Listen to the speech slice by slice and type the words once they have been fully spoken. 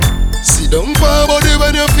Sit down for body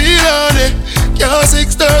when you feel on it. Can't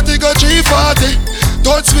 6:30 go 3:40.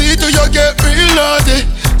 Touch sweet till you get real naughty.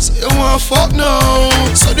 Say you want fuck now.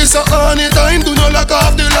 So this a honey time. Do not lock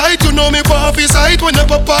off the light. You know me pop his sight when you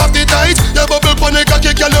pop off the tight. Your bubble pon the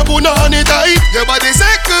cocky, girl you put on it tight. Your body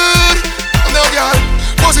say good. Now girl,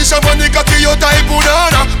 position pon the cocky, you type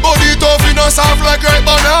banana. Body tough, you know soft like ripe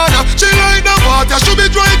banana. She like the water, she be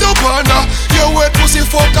dry to panda. Your wet pussy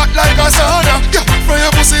fuck hot like a sauna. Yeah, from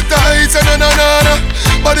your pussy tight, say na na na na.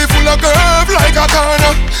 Body full of curve like a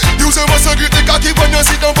corner. You say must grip the cocky when you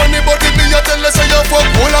sit down on the body. Me you tell us say you fuck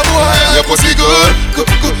all a boy. Your pussy good,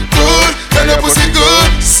 good, good, good. Tell your pussy good,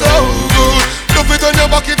 so good. Don't fit on your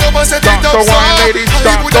back it up and set it up. Stop the wine, ladies.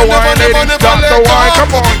 Stop the wine, ladies. Stop the wine.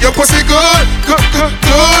 Come on. Your pussy good, good, good,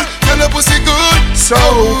 good. Tell your pussy good, so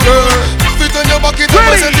good. Don't fit on your back it up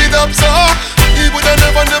and set it up, so he woulda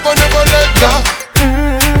never, never, never let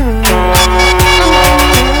go.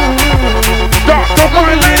 Stop the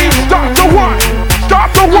wine, ladies. Stop the wine. Stop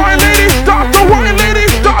the wine, ladies. Stop the wine,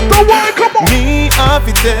 ladies. Stop the wine. Come on. Me have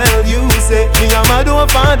to tell you, say me and my don't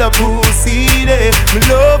find a pussy there. Me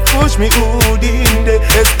love push me hood in there,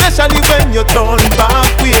 especially when you turn back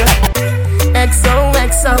way.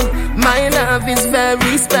 XOXO, my love is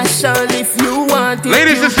very special. If you want it,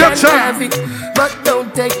 ladies, you it's your can time. have it, but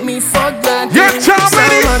don't take me for granted. Your time,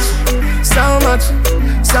 ladies.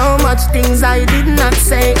 So much things I did not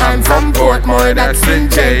say. I'm from Portmore, that's in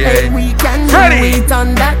J.A. We can do it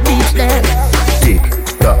on that beach there. Tick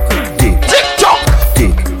tock, tick TikTok,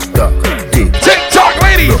 tick tock, tick TikTok,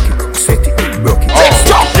 ladies. rock it, set it, rock it.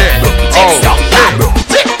 TikTok, yeah.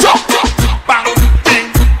 TikTok, TikTok. Bang, ding,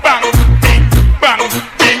 bang, ding, bang,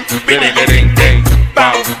 ding, Ding, ding, ding, ding.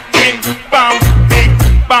 bang, ding, bang, ding,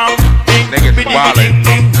 bang, ding. Niggas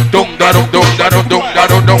wildin'. Dum da dum dum da dum dum da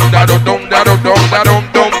dum dum da dum dum da dum dum da dum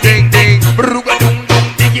dum ding ding. Bruga dum dum,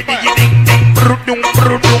 diggy diggy ding ding, brudum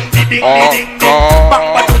brudum, ding ding ding ding. Bang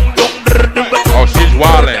ba dum dum, brudum. Oh, she's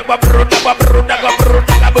wildin'.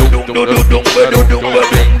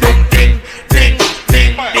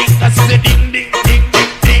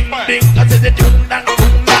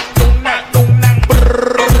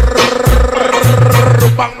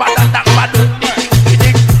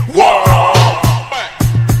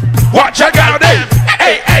 Watch your girl there.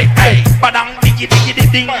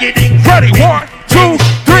 Ready, 1, 2,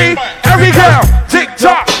 3. Every girl. Tick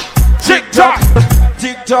tock, tick tock.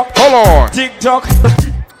 tick tock, Hold on. tick tock,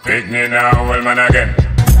 Pick me now, well man again.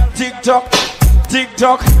 tick tock, tick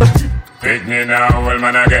tock, Pick me now, well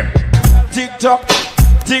man again. tick tock,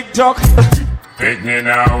 tick tock, Pick me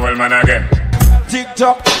now, well man again. tick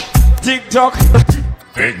tock, tick tock,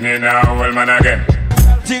 Pick me now, well man again.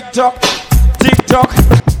 tick tock, tick tock.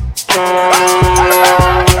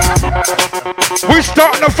 We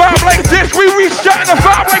starting the vibe like this. We starting the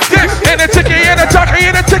vibe like this. In the ticky, in the tucky,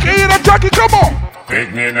 in the ticky, in the tucky. Come on.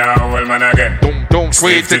 Pick me now, well man again. Dum dum,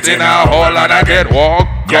 sweet it in a hole and I get walk.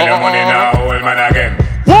 Get the money now, well man again.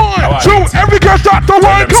 1, 2, every girl start the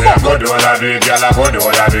wine. Come on. Go do all I do it, girl I go do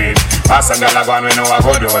all I do it. Pass and girl I go and we know I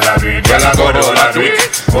go do all I do it. Girl I go do all I do it,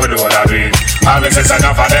 go do all I do it. All me say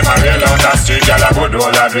enough of them a real on the street. Girl I go do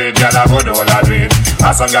all I do it, girl I go do all I do it.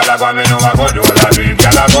 Pass and girl I go and we know I go do all I do it.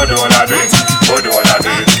 Girl I go do all I do it, go do all I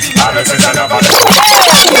do it. All me say enough of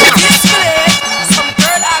them.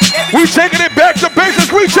 We taking it back to basics.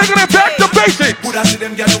 We taking it back to basics. Buddha see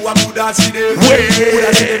them, gyal who a Buddha see them. Wait.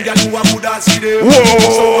 Buddha see them, gyal who a Buddha see them. Whoa.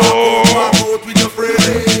 So walk out with your friend.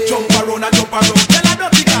 Jump around and jump around. Tell her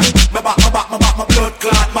nothing that. My blood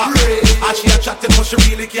clot back. And she a chatting but she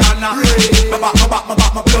really can't knock. My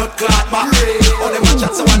blood clot back. All them a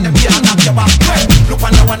chat so one them can't knock your back. Look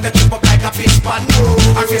on the one that trip up like a fish pan.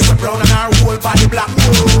 Her face is brown and her whole body black.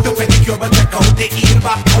 The pedicure but check out the heel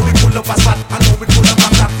back. How we pull up a spot and how we pull up a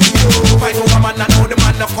clock. Fight over man and know the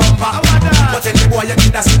man no come back. But any boy you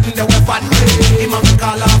need a sitting there with fat. Him have to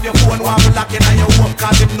call off your phone while we lock in on your home.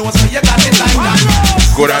 Cause him knows where you got it like that.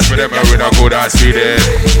 Good ass for them and we not good ass see them.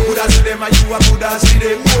 Good ass see them and you a good ass see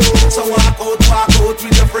them. So walk out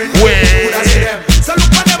with your friend. Good ass see them. So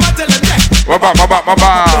look at them and tell them that. Blood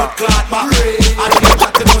clot back. And you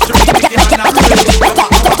chat to us really can't knock.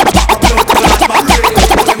 Blood clot back.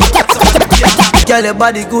 Girl, your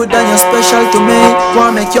body good and you're special to me.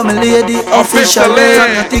 Wanna make you my lady officially.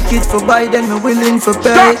 Turn your ticket for buy, then me willing for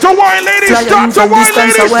pay. Stop the wine, ladies. Fly Stop in the from wine,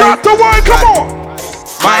 distance ladies. away. Stop the wine. Come on.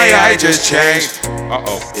 My eye just changed.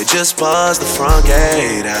 It just buzzed the front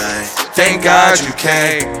gate. I Thank God you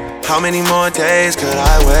came. how many more days could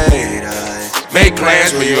I wait? I Make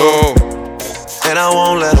plans for you. and I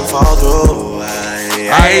won't let them fall through.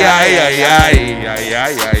 Aye.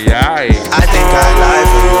 I think I'd lie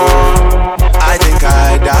for you. I think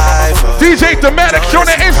I'd die for you.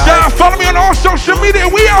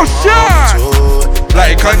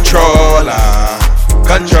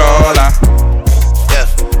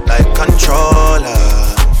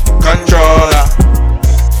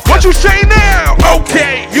 What you say now?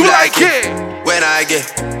 Okay, you like it. When I get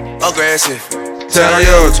aggressive, Tell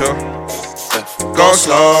you to go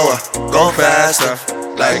slower, go faster,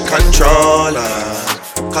 like controller,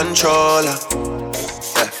 controller,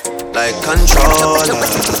 like controller,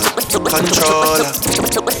 controller.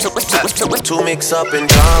 To mix up in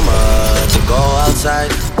drama, to go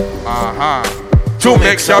outside. To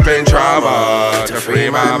mix up in drama, to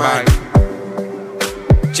free my mind.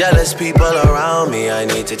 Jealous people around me, I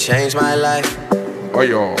need to change my life. Oh,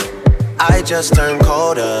 yo. I just turn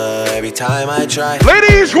colder every time I try.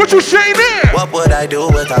 Ladies, what you say now? What would I do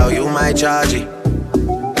without you, my Georgie?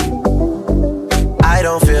 I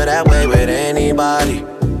don't feel that way with anybody.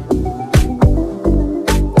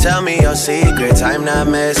 Tell me your secrets, I'm not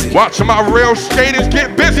messy. Watch my real skaters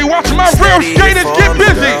get busy. Watch my real skaters get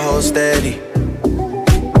busy. Girl, hold steady.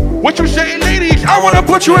 What you say, ladies? I wanna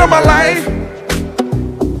put you in my life.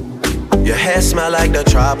 Your hair smell like the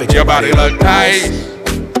tropics. Your body look nice.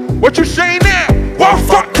 What you say now? Well,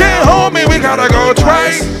 fuck can't hold me. We gotta go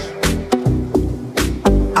twice.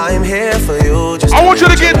 I'm here for you. Just I want you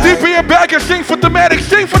to get deep in your bag and sing for thematics.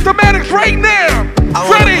 Sing for thematics right now.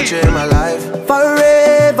 Ready? Put you in my life.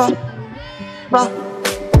 Forever.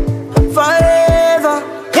 Forever.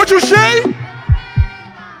 What you say?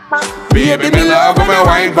 Baby, me love when me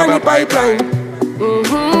wine from the pipeline.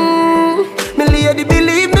 Me lady,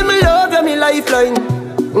 believe me, me love you, me lifeline.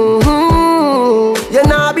 You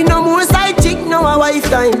nah be no more side chick, no a wife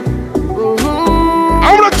time.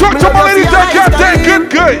 I wanna talk to my ladies that got that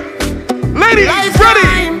good. Ladies,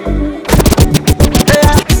 ready?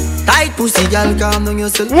 Tight pussy, girl, calm down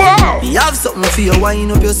yourself. Wow. Me have something for you,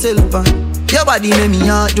 wind up yourself. Your body make me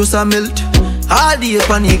heart just a melt. All the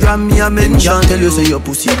upon the gram me a mention. Tell you say your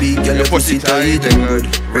pussy big, girl, your pussy tight and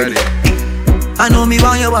good. Ready? I know me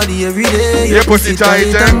want your body every day. Your pussy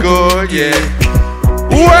tight and good, yeah.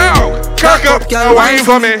 Wow, cock up, girl, wine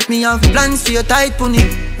for me. Me have plans for your tight pony.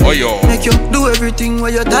 Oh yo. Make you do everything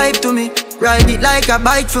where you type to me. Ride it like a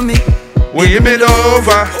bike for me. When you bend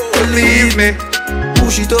over, believe me.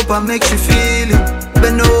 Push it up and make you feel it.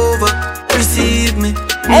 Bend over, receive me.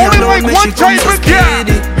 Only like one type of girl.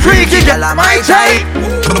 Freaky girl, I'm my type.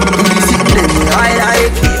 I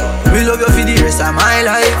like. We love you for the rest of my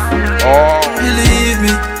life. Oh. Believe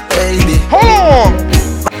me, baby. Hold on.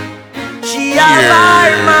 She a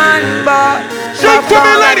fine man, but Shake for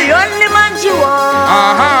me, lady. the only man she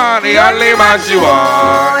want. The only man she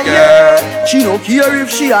want, yeah. She don't care if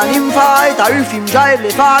she and him fight or if him drive the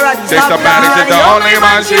far at the This the man is the only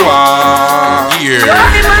man she want. The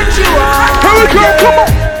only man she want. Here we go, come on.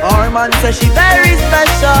 Our man says she very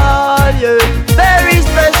special, yeah, very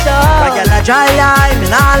special. Like a dry line, me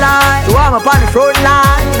nah lie. So I'm up on the front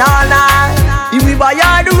line, all night. If we buy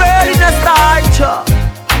all the world in a starch,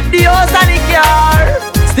 the house and the car.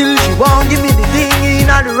 Still she won't give me the thing in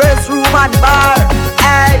the restroom and the bar.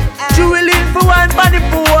 Hey, she willing for one for the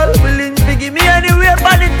pool, willing to give me anywhere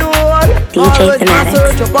for the tool. DJ Thematics.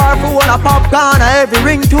 Search a bar for one a popcorn or every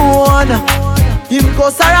ringtone. Him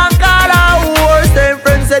cuss her and call her whore. Same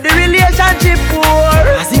friends say the relationship poor.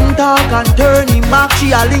 As him talk and turn him back,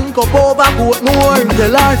 she a link up over boat more. Him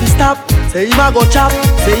tell her to stop, say him a go chop,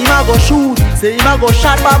 say him a go shoot, say him a go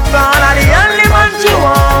shot popcorn. And the only man she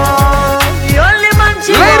want, the only man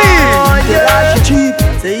she want. Tell her she cheap,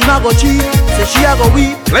 say him a go cheap, say she a go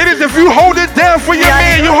weep. Ladies, if you hold it down for your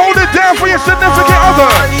man, you hold it down for your significant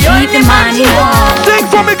other. Keep the money warm. Sing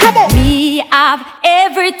for me, come on. Me have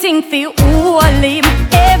everything for you, all him.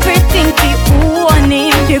 Everything for you, own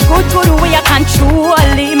him. The good way I control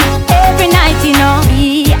him. Every night, you know.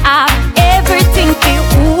 Me have everything for you,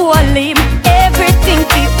 all him. Everything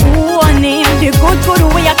for you, own him. The good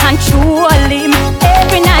way I control him.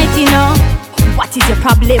 Every night, you know. What is your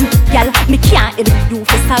problem, y'all? Me can't help you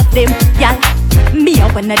to solve them, y'all. Me a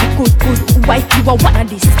one of the good wife. You are one of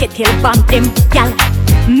the skittle bomb them, y'all.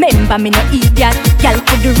 Remember me no idiot, y'all.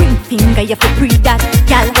 Put the ring finger, you fi breathe that,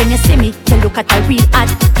 y'all. When you see me, you look at a real ad,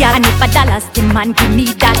 y'all. And if $1, the man give me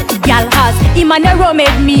that, y'all. Cause him and the rum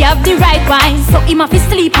made me have the right wine. So him have to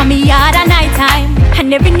sleep on me hard at night time.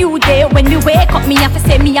 And every new day when me wake up, me have to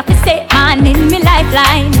say, man in me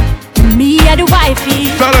lifeline. Me a the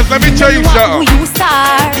wifey. Fellas, let me tell you something. Who you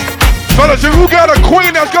start? Fellas, if you got a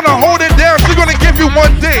queen that's gonna hold it down, she's gonna give you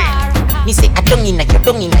one thing. Me say, I don't inna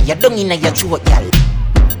your throat, y'all.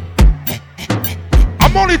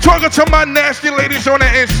 I'm only talking to my nasty ladies on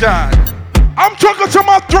the inside. I'm talking to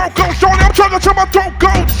my throat goats, Shorty. I'm talking to my throat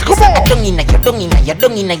goats. Come on. I don't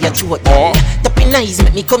inna your throat, y'all. Tapping eyes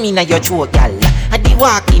make me come inna your throat, y'all. I di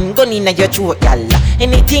walking gun inna your throat, y'all.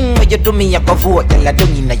 Anything where you do me, I go vote, y'all. I don't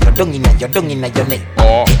inna your neck.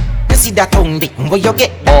 Oh. You see that tongue dick, where you get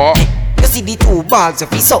that? You see the two balls of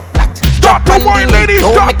his up that. Stop the wine, ladies,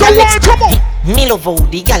 stop the wine, come on. Me love how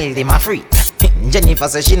the gal dem a free. Jennifer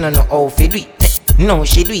say she no know how to do it. No,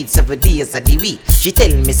 she do it 7 days of the week. She tell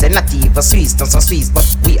me say not even Swiss, not some Swiss, but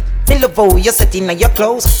we. Me love how you set in your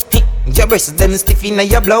clothes. Your breasts them stiff in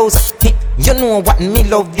your blouse. You know what me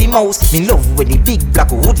love the most. Me love when the big black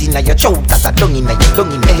hood in your throat. That a dung in your throat.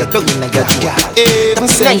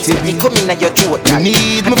 Nice when you come in your throat. You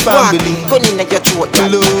need my family. Gun in your throat.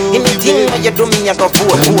 Anything when you do me, I go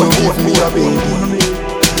vote.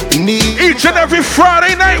 Each and every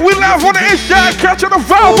Friday night we live on the inside, catching the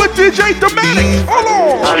vibe with DJ Dominic. Hold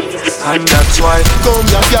on. And that's why come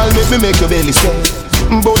here, girl, make your belly swell.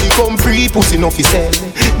 Body come free, pussy no fi sell.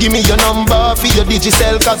 Give me your number for your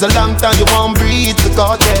Digicel, cause a long time you won't breathe the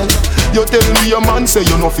cartel. You tell me your man say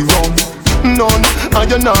you no fi run. None, and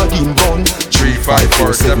you're not in gun. 3, 5,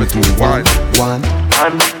 4, 7, 2, 1.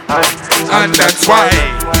 And that's why.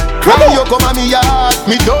 Come on. You come at me yard,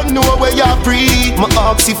 me don't know where you're free. My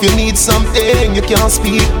ask if you need something, you can't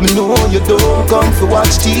speak. Me know you don't come to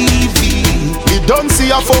watch TV. You don't see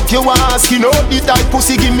a fuck you ask, you know the type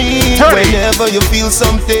pussy give me. Whenever you feel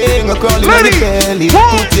something, I crawl in the belly.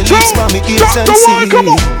 Put your lips by me ears and see.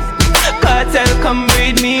 Cartel, come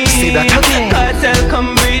breed me. See that again. Cartel,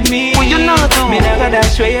 come breed me. What you not do? Me not gonna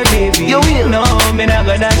show you, baby. You will. No, me not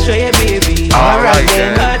gonna show you, baby. Alright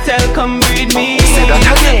then. Cartel, come breed me. See that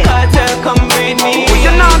again. Cartel, come breed me. What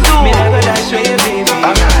you not do? Me not gonna show you, baby.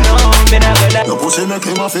 No, me not gonna. Your pussy make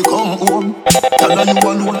him have to come home. Tell her you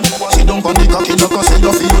alone. Sit down on the cocky like I say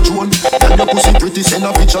you feel your drone. Tell your pussy pretty, send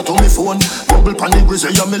a picture to me phone. Bubble pan the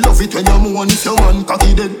grizzly, yeah, me love it when you moan. If your man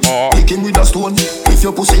cocky dead, pick him with a stone. If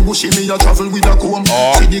your pussy bushy, me a travel with a comb.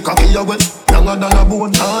 See the cocky you wet, younger than a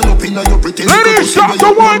bone. All up in your pretty little pussy. Ladies, stop the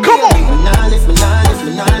wine, come on.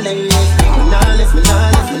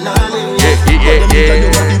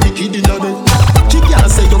 She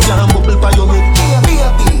can't say you can't bubble by your head.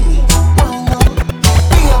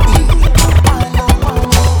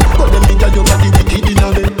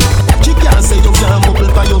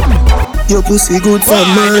 Your pussy good for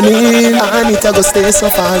money, and it a go stay so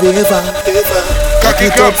forever. Cock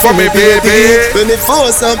it up for me, baby. When me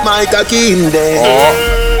force up my cocky in there.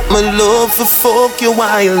 My love for fuck you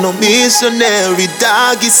while no missionary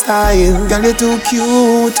doggy style. Girl, you too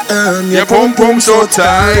cute and your pum pum so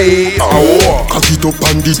tight. Cock it up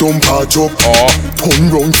and the dump a chop. Turn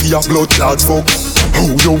round for your blood clot fuck. How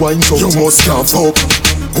you wine so you must can't fuck.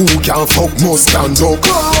 Who can fuck must stand up.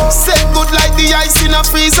 Set good like the ice in a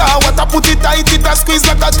freezer. What I put it tight, it a squeeze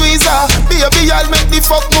like a tweezer. Baby, I'll make the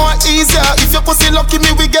fuck more easier. If your pussy lucky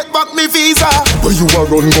me, we get back me visa. When you a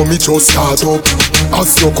run, go me just start up.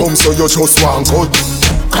 As you come, so you just want cut.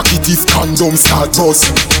 Cocky teeth condom start bust.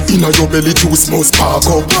 Inna your belly juice must spark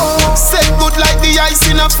up. Set good like the ice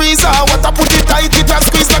in a freezer. What I put it tight, it a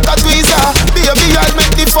squeeze like a tweezer. Baby, I'll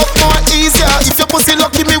make the fuck more easier. If your pussy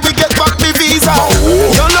lucky me, we get back me visa.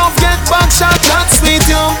 Your love get back shot, that's sweet,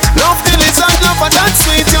 yo. Love till it's and love and that's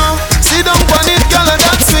sweet, yo. Sit down on it, girl, and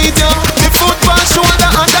that's sweet, yo. The foot by shoulder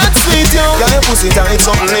and that's sweet, yo. Girl, your pussy tight,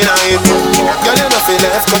 something in it. Girl, you nothing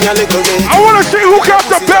left, come your little bit. I wanna see who got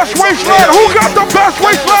the best waistline. Who got the best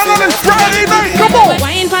waistline on this Friday night? Come on.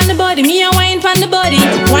 Wine pon the body, me a wine pon the body.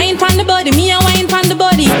 Wine pon the body, me a wine pon the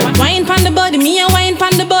body. Wine pon the body, me a wine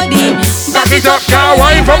pon the body. Back it up, girl,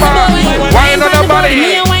 wine for me. Wine on the body.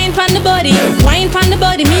 Me a wine pon the body. Wine pon the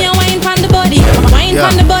body, me a wine pon the body. Wine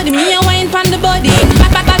pon the body, me a wine pon the body.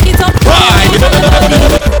 Back it up.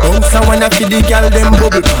 Bounce a wanna feel the girl them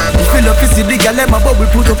bubble. If you love to see the girl them a bubble,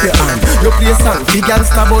 put up your hand. You play song, the girl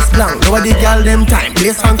star bus blank. Now the girl them time,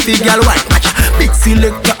 play song, the girl white. Big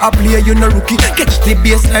selector a play, you no rookie. Catch the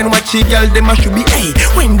baseline, watch the girl them a should be. Hey,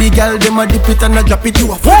 when the girl them a dip it and a drop it,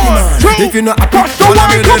 you a funny man. If you know a push the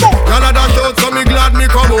wine, come on. Girl a dash out, so me glad me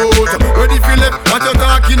come out. Ready for left, what you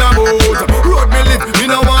talking about? Road me live, me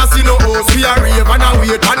no want see no house. We a rave and a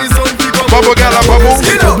wait, and the sun keep up. Bubble girl a bubble.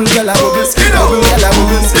 Bubble girl a bubble. Bubble girl a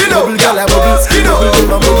bubble. Bubble girl a bubble. Bubble girl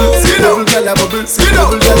a bubble. Bubble girl a bubble.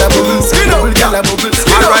 Bubble girl a bubble. Bubble girl a bubble.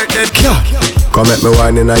 Alright then. Come make me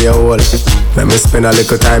wine inna your hole. Let me spend a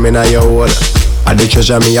little time inna your hole. And the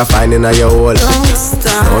treasure me a find inna your hole.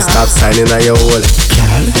 Don't stop signing inna your hole.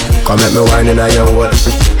 Come make me wine inna your hole.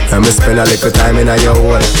 Let me spend a little time inna your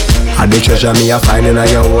hole. And the treasure me a find inna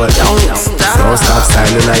your hole. Don't stop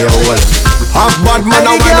signing inna your hole. Half bad man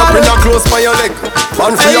a wind up in a close by your leg.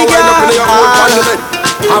 Man for your wind up in your hole on the bed.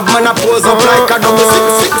 Have man a pose up like a double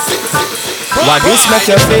six. What this make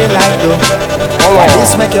you feel like though? What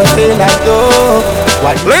this make you feel like though?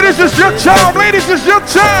 Ladies, it's your time. Ladies, it's your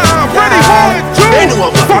time. Ready, 1, 2.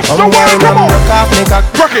 Push the way. Come on. Rock off me cock.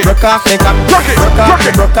 Rock it. Rock off me cock. Rock it. Rock off me.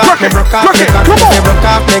 Rock off me. Rock off me cock. Come on. Rock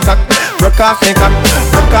off me cock. Rock off me cock.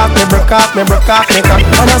 Rock off me. Rock off me. Rock off me cock.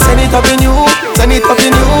 Wanna send it up in you. Send it up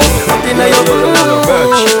in you. Up in your blue.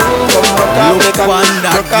 Come rock off me cock.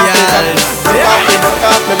 Rock off me cock. Rock off me. Rock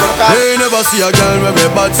off me. Rock off me. Me never see a girl with a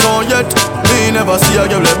bad song yet. Me never see a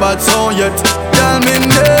girl with a bad song yet. Girl, me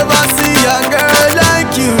never see a girl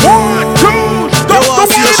like you. 1, 2, stop the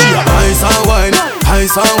wine. Ice and wine,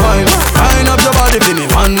 ice and wine. Wind up your body for me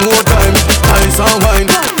one more time. Ice and wine,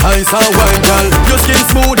 girl. Your skin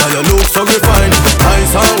smooth and your look so refined.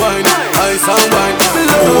 Ice and wine, ice and wine.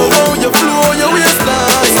 Below how you flow your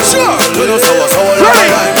waistline. Sure, you know so like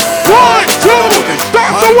 1, 2,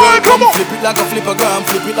 stop the wine. Come on. Flip it like a flippergram,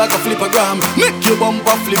 flip it like a flippergram. Make your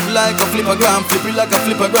bumper flip like a flippergram, flip it like a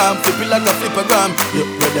flippergram, flip it like a flippergram. You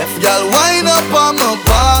ready? Girl, wind up on my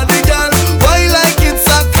body, girl. Why like it's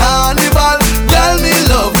a carnival? Girl, me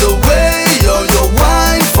love the way you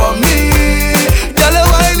wine for me. Girl, your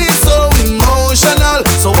wine is so emotional.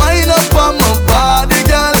 So wind up on my body,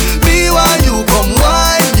 girl. Me while you come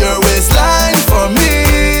wine your waistline for me.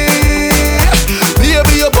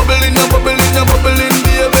 Baby, you're bubbling, you're bubbling, you're bubbling,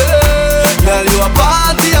 baby. Girl, you a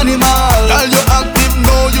party animal. Girl, you active,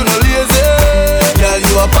 no, you no lazy. Girl,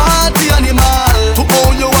 you a party animal. To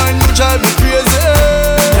own your wine, you drive me crazy.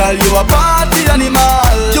 Girl, you a party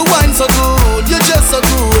animal. You wine so good, you just so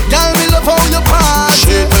good. Girl, me love how you party.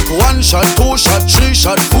 She take 1 shot, 2 shot, 3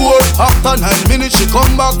 shot, 4. After 9 minutes, she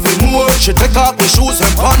come back for more. She take off the shoes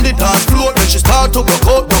and pound it on floor. Then she start to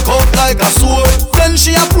go out like a sword. Then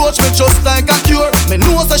she approach me just like a cure. Me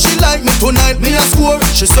know that she like me tonight, me a score.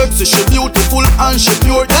 She sexy, she beautiful and she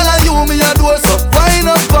pure. Girl, I you me a door, so wind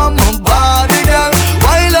up on my body, girl.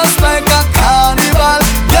 Wind us like a carnival.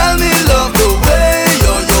 Girl, me love the way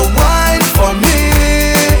you wine for me.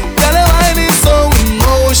 Girl, your wine is so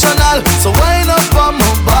emotional. So wind up on my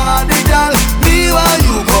body, girl. Me while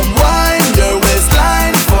you come wine your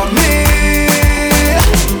waistline for me.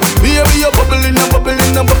 Baby, you're bubbling, you're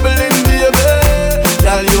bubbling, you're bubbling, baby.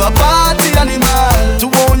 Girl, you a party animal. To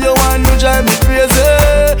own your wine, you drive me crazy.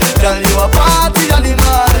 Girl, you a party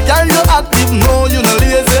animal. Girl, you active, no, you no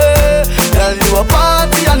lazy. Girl, you a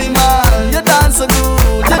party animal. You dance so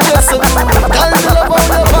good, you just so good. Girl, you love how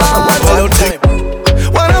you party.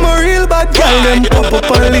 When I'm a real bad girl, them pop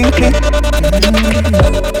up and link me.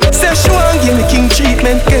 Say she want give me king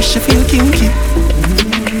treatment, guess she feel kinky.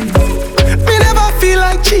 Me never feel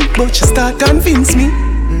like cheap, but she start convince me.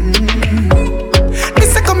 Me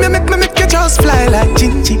say come here, make you just fly like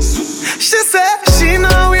Gingy. She say she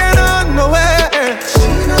know we ain't on nowhere. She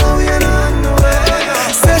know we ain't on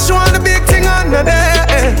nowhere. Say she want a big thing on the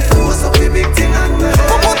day. What's up with big thing on the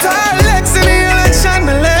day? Put her legs in the election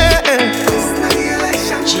lane.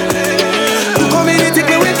 Community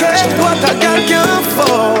me wicked, what a girl can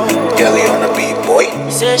afford. Girlie on the beat, boy.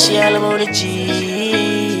 Say she all about the G.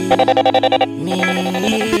 Me.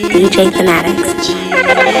 DJ Fanatics.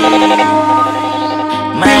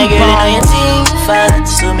 My girl, you know you think fat,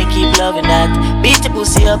 so me keep loving that. Beat the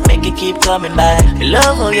pussy up, make it keep coming back. Me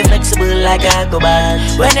love how you flexible like a go-bad.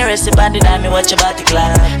 When you rest the bandit on me, watch your body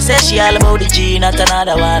clap. Say she all about the G, not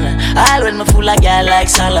another one. All when me fool a girl like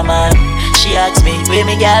Solomon. She asks me, where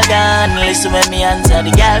me girl gone? Listen when me answer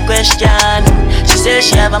the girl question. She says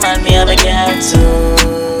she have a man, me have a girl too.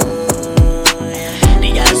 The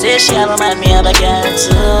girl says she have a man, me have a girl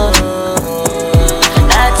too.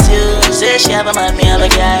 That's you. Say she have a man, me have a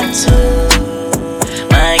girl too.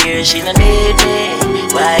 My girl, she don't need me.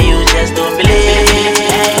 Why you just don't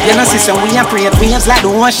believe? You know, sister, we are praying waves like the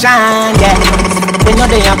ocean, yeah. When you're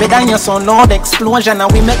there, better than your son, loud explosion,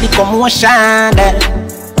 and we make the commotion, yeah.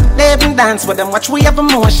 They even dance with them, watch we have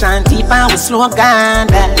emotion, deep and we slow down,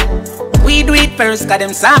 yeah. We do it first, got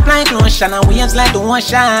them soft like lotion, and waves like the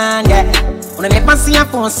ocean, yeah. When I never see a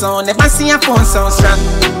phone sound, never see a phone sound strong.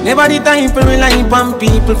 Never the time for rely on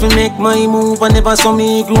people to make my move, and never saw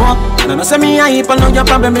me grow up. And I know say me hype, I know you're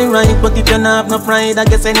probably right, but if you don't have no pride, I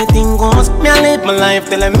guess anything goes. Me I live my life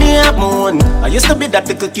telling me I'm moon. I used to be that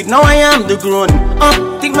little kid, now I am the grown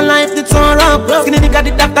up. Think my life did so rough. Skinny nigga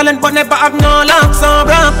did that talent, but never have no luck, so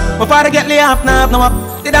rough. My father get laid off, now have no up.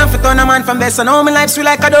 Did have to turn a man from best, so now my life's sweet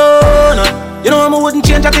like a donut. You know I wouldn't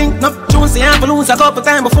change a thing. No choose the amp lose a couple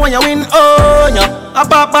times before you win. Oh, yeah. I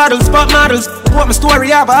pop bottles, pop models. What my story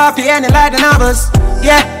have a happy ending like the novels.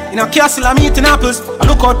 Yeah. In a castle, I'm eating apples. I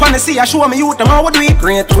look out on the sea, I show me youth, them how we do it.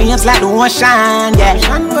 Great waves like the ocean, yeah.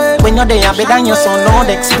 When you're there, better than your son, know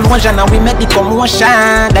the explosion, and we make the commotion,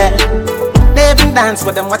 yeah. They even dance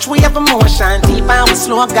with them, watch we have emotion, deep and we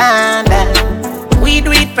slow down, yeah. We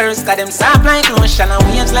do it first, cause them soft like lotion, and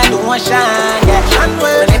waves like the ocean, yeah.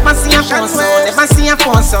 We never see a phone, so never see a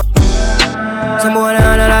phone, so. Some boy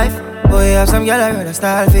on a life, boy have some girl I rather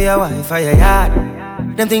style for your wife for your yard.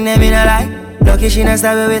 Them think them in a lie. Lucky she not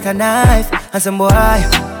stab with a knife. And some boy,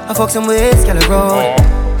 I fuck some ways, girl around.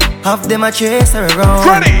 Half them a chase her around.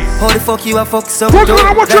 Ready? How the fuck you a fuck so good?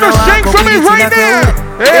 I want you to sing for me right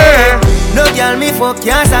now. Yeah. No girl me fuck,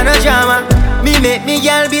 can't stand no drama. Me make me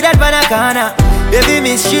girl be that banana. Baby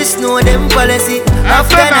miss, she know them policy.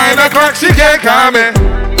 After 9 o'clock she can't call me.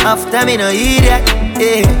 After me no idiot,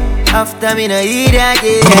 yeah. After me no idiot,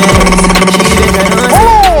 yeah. She better know.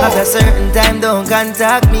 After certain time, don't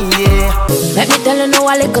contact me, yeah. Let me tell you now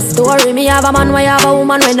a little story. Me have a man, why have a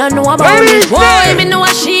woman when I know about me. Boy, me know a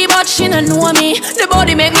she, but she don't know me. The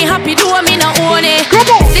body make me happy, do me not own it.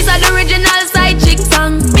 This is the original side chick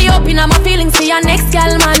song. Me open up my feelings for your next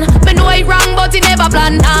girl, man. Me know it wrong, but it never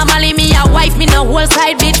plan. Normally me a wife, me no whole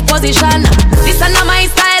side bitch position. This is not my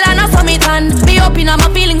style and I saw me done. Me open up my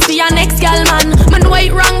feelings for your next girl, man. Me know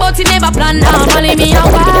it wrong, but it never plan. Normally me a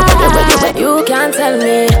wife. You can't tell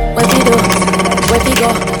me what he do, where he go,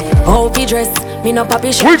 how he dress. Me no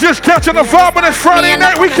papi shit. We just catching the vibe on this Friday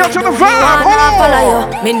night. We catching the vibe.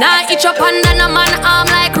 Oh. Me nah itch up under no man arm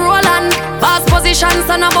like Roland. Boss position,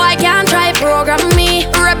 so no boy can't try program me.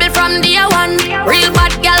 Rebel from day one. Real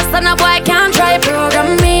bad girl, so no boy can't try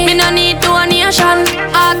program me. Me no need donation.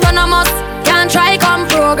 Autonomous. Can't try come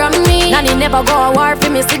program me. Nanny never go a war for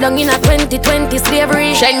me. Sit down in a 2020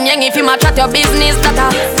 slavery. Shen Yang if you match at your business that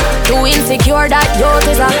too insecure that yours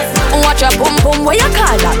is a. Watch your boom boom, what you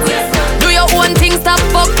call that? Do your own thing, stop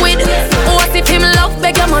fuck with. What if him love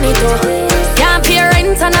beg your money too? Can't pay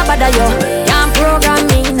rent and a bother you. Can't program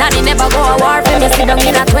me. Nanny never go a war for me. Sit down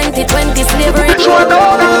in a 2020 slavery. She want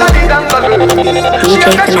a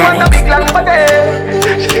big long body.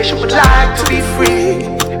 She would like to be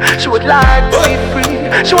free. She would like to be free.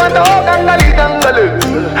 She want a hug and a dangle.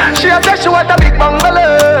 She said she want a big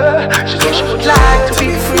bungalow. She said she would like to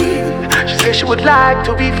be free. She said she would like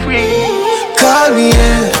to be free. Call me,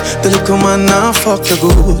 yeah. The little man now fuck you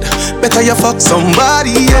good. Better you fuck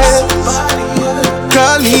somebody, yeah.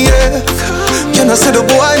 Call me, yeah. You know say the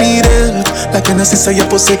boy need it. Like you know say your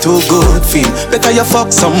pussy too good. Feel better you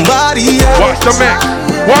fuck somebody, yeah. Watch the mix.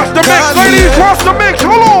 Watch the mix, ladies. Watch the mix.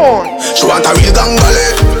 Hold on. She want a real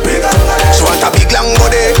gangale. She want a big long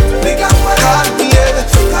body. Call me, yeah.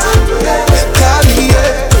 Call me,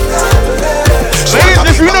 yeah. Ladies,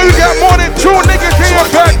 if you know you got more than 2 niggas in your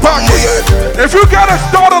back pocket, if you gotta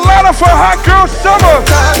start a ladder for Hot Girl Summer,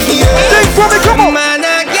 sing for me, come on.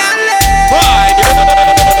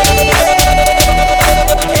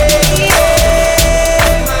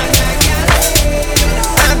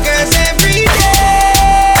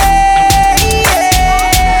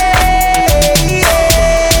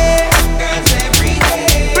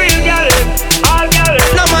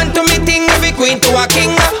 To a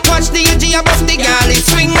king, watch the edge above the galley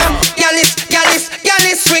swing. Galley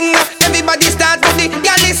swing. Everybody start with the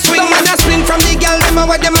galley swing. Man a swing from the gal, them a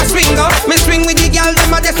what them a swing. Me swing with the gal,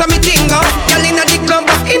 them a just a me ting. Gal inna the club,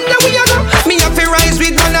 in the way I go. Me have to rise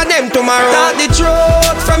with one of them tomorrow. Start the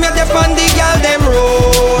truth from your dep on the gal them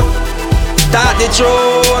road. Start the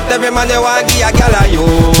truth, every man they want give a gal a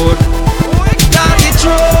youth. Start the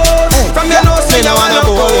truth from your nose, me no wanna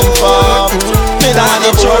go inform. Me no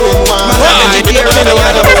wanna boring one.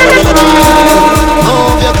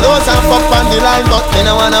 Move your clothes and fuck on the line, but me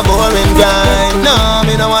no wanna boring grind. No,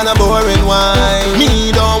 me no wanna boring wine.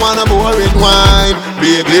 Me don't wanna boring wine,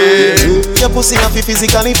 baby. Your pussy not fi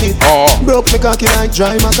physically fit. Broke me cocky like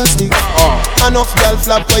dry maca stick. Enough girl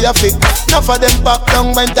flap where you fit. Enough of them pop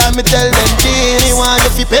down when time me tell them this. Me want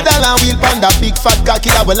you fi pedal and wheel pon that big fat cocky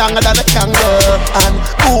that way longer than a kangaroo. And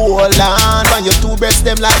hold on when your two breasts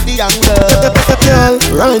them like the angle. Girl,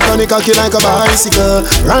 ride on the cocky like a bicycle.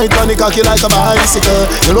 Ride on the cocky like a bicycle.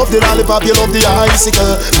 You love the lollipop, you love the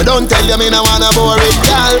icicle. Me don't tell you me no wanna boring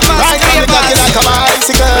girl. Ride on the cocky like a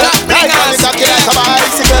bicycle. Ride on the cocky like a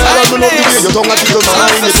bicycle. I love the way you tongue a tickle my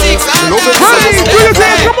mind. You love it.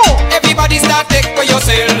 Come on. Everybody start take for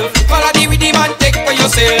yourself. Follow the rhythm and take for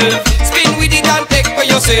yourself. Spin with it and take for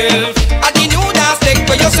yourself. And the new dance take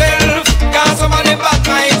for yourself. Cause some of them bad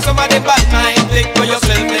mind, some of them bad mind. Take for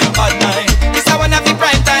yourself, them bad mind. This a one of the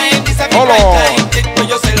prime time, this a the prime time. Take for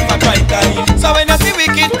yourself a prime time. So when you see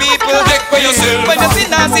wicked people, take for yourself. When you see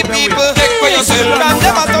nasty people, take for yourself. And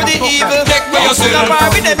never to the evil, take for yourself. yourself.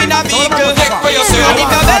 With them in a vehicle. Take for yourself. And if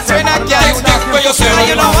your best friend a girl, take for yourself. And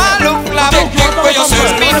you know I look like take for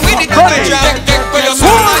yourself. Spin with it to the track. Take for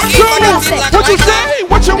yourself. What you say?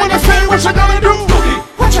 What you wanna say? What you gonna do?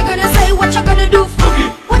 What you gonna say? What you gonna do?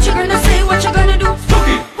 What you gonna say? What you gonna do?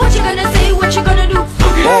 What you gonna say? What you gonna do?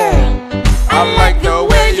 I like the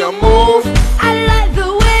way you move. I like the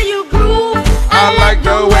way you groove. I like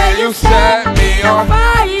the way you set me on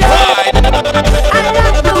fire. I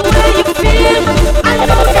like the way you feel. I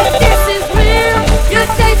know that this is real.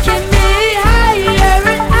 You're taking me higher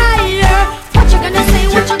and higher. What you gonna say?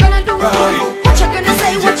 What you gonna do? What you gonna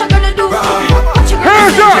say? What you gonna do? What you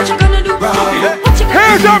gonna say? What you gonna do?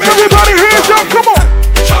 Hands up, everybody, hands up, come on.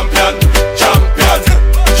 Champion, champion,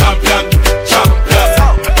 champion, champion,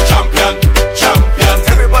 champion, champion.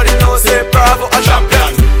 Everybody knows say Bravo a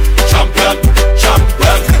champion. Champion,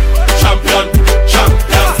 champion, champion,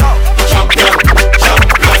 champion, champion,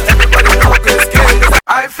 champion. Everybody knows Chris King.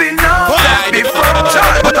 I've seen no dance before,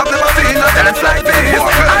 but I've never seen a dance like this.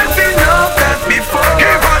 I've seen no dance before.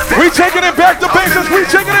 We taking it back to basics, we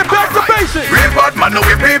taking it back to basics. Real bad man, no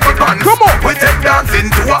we people pants. Come on. We take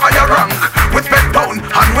dancing to a higher rank. We spend pound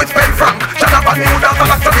and we spend franc. Shut up and new dance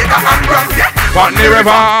and that's Jamaica and Grand. Yeah. On the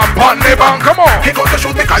river, on the bank, come on. He got to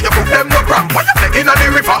shoot because you put them no cramp. What you say in the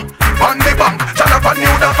river, on the bank. Shut up and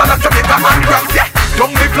new dance and that's Jamaica and Grand. Yeah.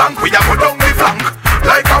 Down the flank, we a go down the flank.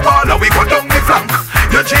 Like a baller, we go down the flank.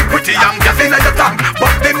 You're cheap, pretty young, gas in your tank.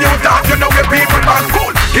 But the new dance, you know where people are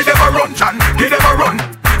cool. Give them a run, John, give them a run.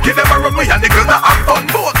 Give them a run, we and the girls that have fun.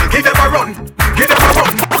 Both, give them a run, give them a run.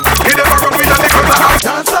 Give them a run, we and the girls that have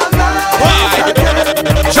dance all night.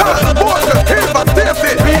 John, boys, the kill, but stay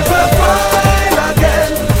fit. People fine again.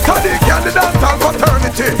 Cause they can't dance on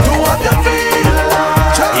fraternity. Do what you feel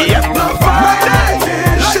like. Yep. Friday,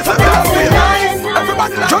 shit a dance feel.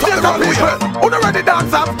 Everybody Jamaica people, who not ready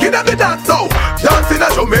dance up, give them the dance out. Dancing at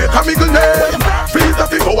Jamaica, middle name. Feels the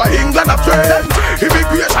people of England have trained.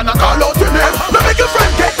 Immigration and call out your name. Now make your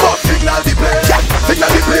friend get caught. Signal the plane. Signal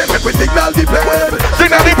the plane, make we signal the plane.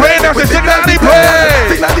 Signal the plane, that's a signal the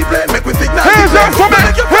plane. Signal the plane, make we signal the plane. Hands up, come on.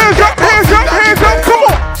 Hands up, hands up, hands up, come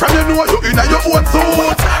on. From you know you in your own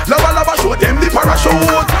suit. Lava lava show them the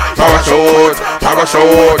parachute. Parachute,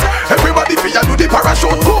 parachute. Everybody feel you do the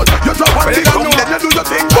parachute good. You drop one thing down, then you do your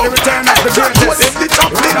thing good. Extra show them the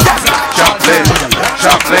Chaplin. Chaplin,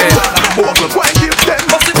 Chaplin. Why give them?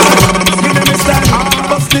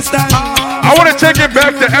 I want to take it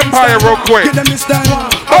back to Empire real quick.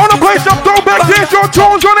 I want to play some throwback dance on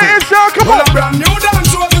tones on the inside. Come on. Brand new dance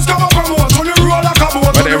show is come up from what? When you roll like a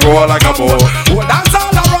boat. When they roll like a boat. Well, dance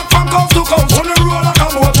all the rock from coast to coast. When you roll like a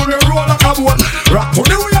boat, when you roll like a boat. Rock to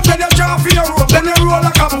the wave, then you jump for your rope. Then you roll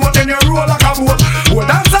like a boat, then you roll like a boat. Well,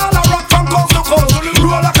 dance all the rock from coast to coast.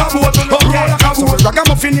 Roll like a boat, roll like a boat.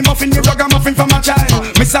 Ragamuffin, you ragamuffin from a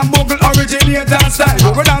child. Miss and Bogle originate dance style.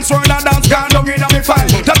 We dance roll and dance gone down in a me file.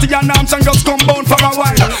 That's the arms and just come bound for a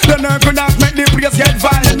while. The nerve and dance make the place get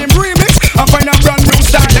violent. Him remix and find a brand new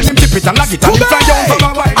style. Then him tip it and lock it and him fly down for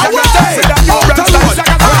a while. And you dance with that new brand style.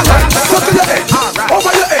 Go to your head,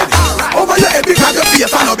 over your head, over your head because your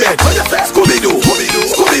face on a bed. Scooby-Doo, Scooby-Doo,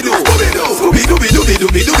 Scooby-Doo, Scooby-Doo, Scooby-Doo,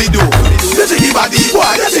 Scooby-Doo. The jiggy body,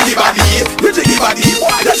 boy, the jiggy body, the jiggy body,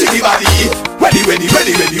 boy, the jiggy body. Ready, ready,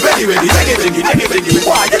 ready, ready, ready, ready, ready, ready, ready, ready,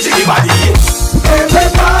 boy, the jiggy body.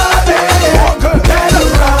 Everybody, get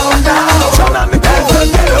around now. Turn on the bed,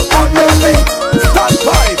 get up on your feet. Stand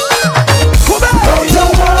by. Don't you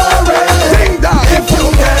worry, ding dong. If you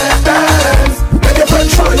can dance, make your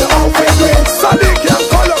friends show you how we do it. Sonic, yeah,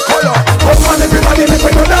 color. Come on, everybody, make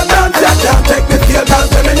we do that dance. Yeah, can't take this here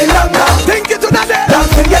dance any longer. Think it to that day,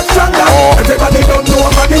 dancing get stronger. Everybody don't know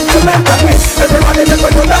about the instrument that we. Everybody make we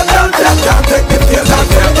do that dance. Yeah, can't take this here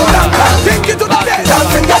dance any longer. Think it to that day,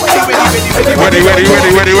 dancing get stronger.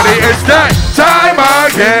 Ready. It's that time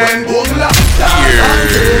again. Yeah.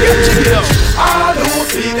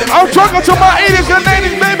 I'm talking to my 80s and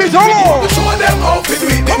 90s babies. Hold on.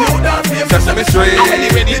 Sesame Street.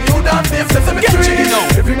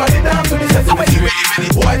 Everybody dance to the Sesame Street.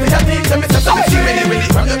 Boy, they are deep to me Sesame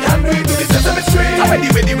Street. From your can do it to the Sesame Street. Ready.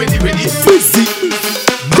 Busy.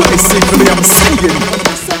 God is saying to me, I'm singing.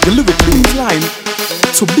 The lyric line.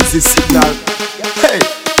 So busy signal. Hey.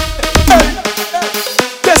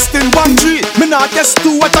 Testing 1, 3, me not test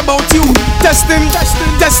 2, what about you? Testing, test.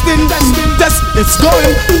 It's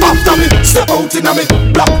going after me, step out in a me.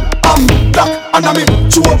 Black, and a me.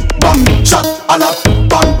 Chew up, bang, shot, and a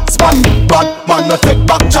bang, span. Bad man, no take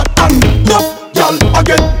back chat, and no, y'all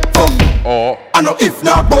again, fuck. I know if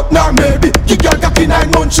not, but not maybe. Kick girl cocky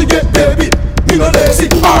 9 months, she get baby. Me no lazy,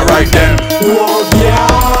 alright then. Oh, yeah,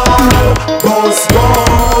 boss,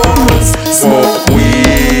 smoke.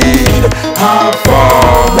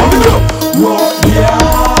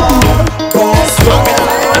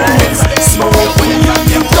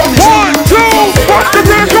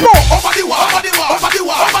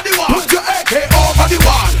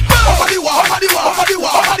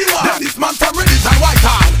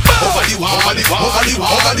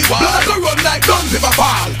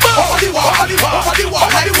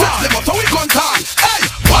 gun tall. Hey,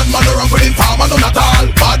 bad man around with him farmer none at all.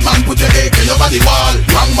 Bad man put your AK over the wall.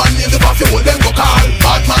 Wrong man name the puffy hold them go call.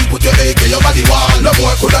 Bad man put your AK over the wall. No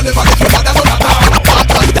boy coulda never get you bad none at all. Bad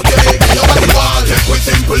man put your AK over the wall. Think we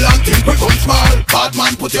simple and think we gun small. Bad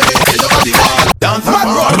man put your AK over the wall. Dance and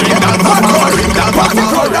roaring, dance and roaring, dance and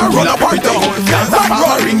roaring, run up and down. Dance and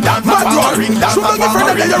roaring, dance and roaring, dance and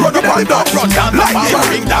roaring, run up and down. Run down like the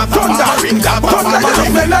ring, dance and roaring, dance and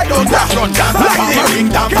roaring, like don't dance. Run down like the ring,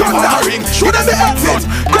 dance and roaring. Shoot them the exit.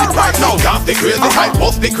 Go right now. Dance the crazy hype,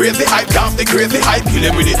 bust the crazy hype, dance the crazy hype, kill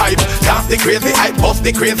him with the hype. Dance the crazy hype, bust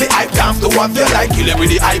the crazy hype, dance to what you like, kill him with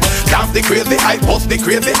the hype. Dance the crazy hype, bust the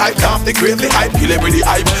crazy hype, dance the crazy hype, kill him with the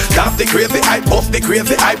hype. Dance the crazy hype, bust the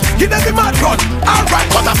crazy hype, give them the mad run. Alright,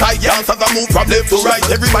 but as I dance as I move from left to right,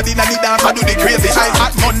 everybody in the dance I do the crazy hype.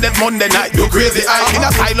 At Monday night, do crazy hype. In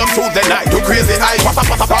Asylum Tuesday night, do crazy hype. What's up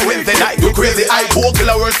Wednesday night, do crazy hype. Vocal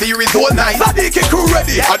World Series all night. Sadiq crew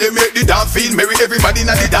ready, and they make the dance feel merry. Everybody in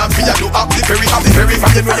the dance feel do up the ferry, up the ferry.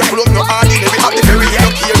 From the way you pull up no ordinary, up the ferry. You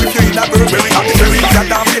don't care if you're in a Burberry, up the ferry. You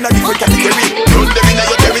dance in a different category. Run them in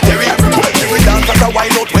your territory. Every dance as a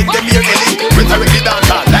wild out when them hear Ellie. Resurrect the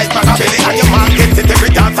dancer like Machiavelli. And your market set every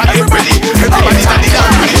dance and every belly. Everybody in the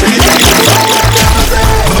dance really.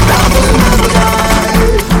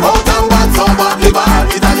 Out and bad, so badly bad,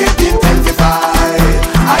 it a get intensified.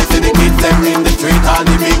 I see the kids them in the street, all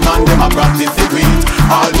the big man them a practice the beat.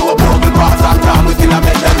 All do a bubble pass and time, we still a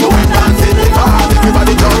make them do it dancing the ball.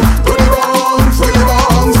 Everybody jump to the bounce, to the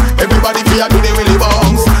bounce. Everybody fear to the willy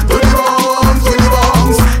bounce, to the bounce, to the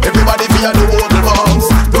bounce. Everybody fear the water bounce,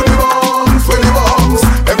 to the bounce, to the bounce.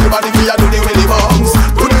 Everybody fear to the willy bounce,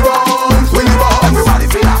 to the bounce, willy bounce. Everybody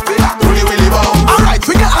fear to the willy bounce. Alright,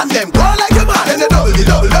 swing your hand them, go like a man. Then the double the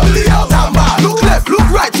out and back. Look left, look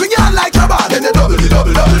right, swing your hand like a man. Then the double the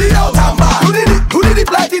out and back. Who did it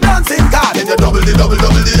like the dancing god? Then the double the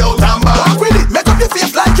out and back. Walk with it, make up your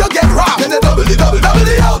face like you get robbed. Then the double the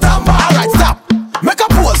out and back. Alright, stop, make a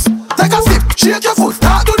pose, take a sip, shake your foot,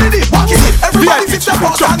 start to the dip, walk it. Everybody fix the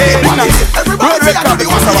pose and dip, walk it. Everybody fix the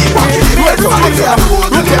pose and dip, walk it. Everybody fix the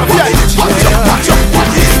pose and dip, walk it. Watch it.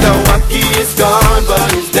 The wacky is gone, but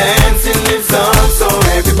his dancing lives on. So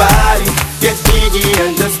everybody get jiggy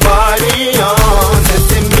and just party on.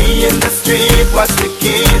 Setting me in the street, watch the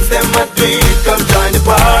kids, them a tweet. Come join the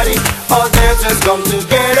party, all dancers come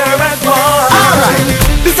together as one. Alright,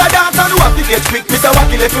 this a dance on the wacky get quick. Mr.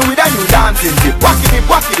 Wacky left me with a new dancing dip. Wacky dip,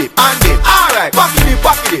 and dip. Alright, wacky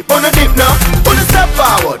dip. On the dip now, on the step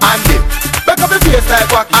forward, and dip. Back up the face like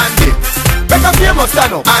wacky, and dip. Back up famous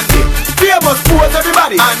stand up, and dip. Famous pose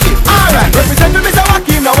everybody, and dip. Alright, represent me Mr.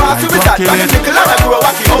 Wacky, now walk to me that. And the tickle and I do a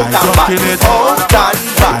wacky out and back. Out and back,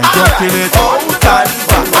 alright, out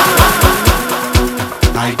and back.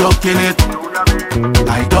 I ducking it.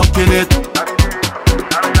 I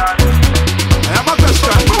have a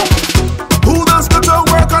question. Who does go to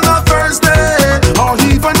work on a Thursday or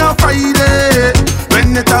even a Friday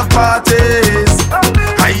when it have parties?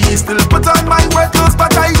 I still put on my wet clothes,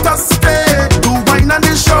 but I just stay to wine on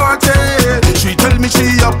the shorty. She tell me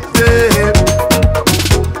she up there.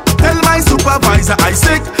 Tell my supervisor I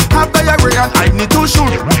sick, have diarrhea and I need to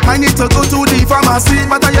shoot. I need to go to the pharmacy,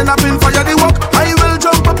 but I end up in fire the walk. I will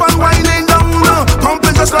jump up and whining down,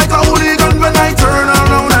 pumping just like a hooligan when I turn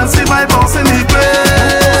around and see my boss in the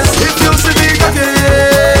place. If you see me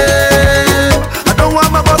again, I don't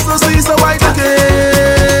want my boss to see, so I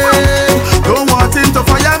again. Don't want him to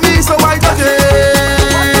fire me, so I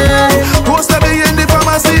again. Post me in the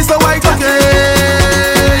pharmacy, so I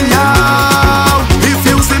again. Yeah. If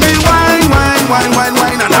you see me whine,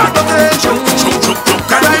 and I again, shook,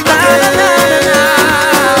 and I again.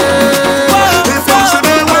 If you see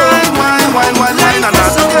me whine, and I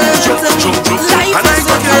again.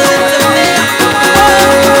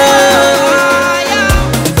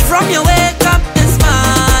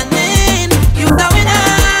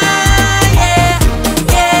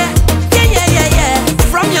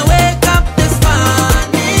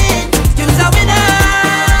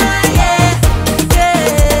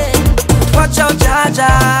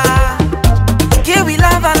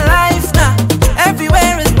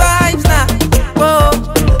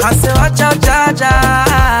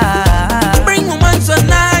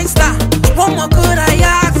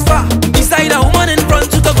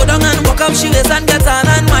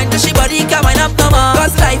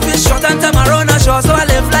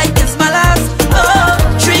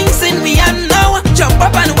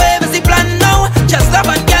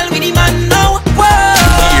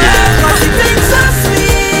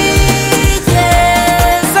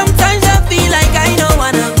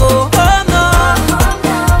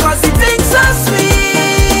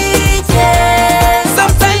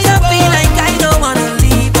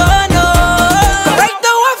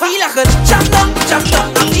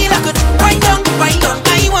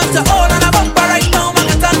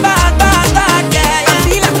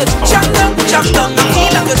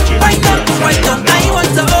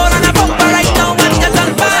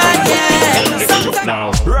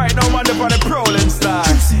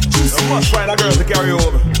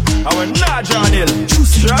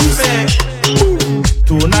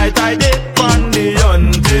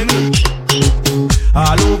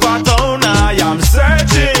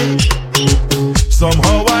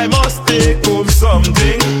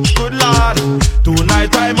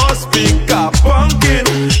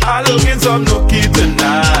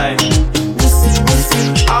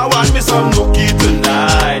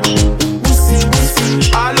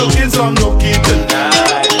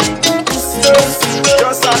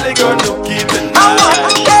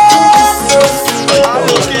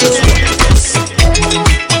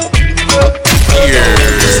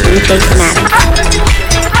 DJ Fanatic.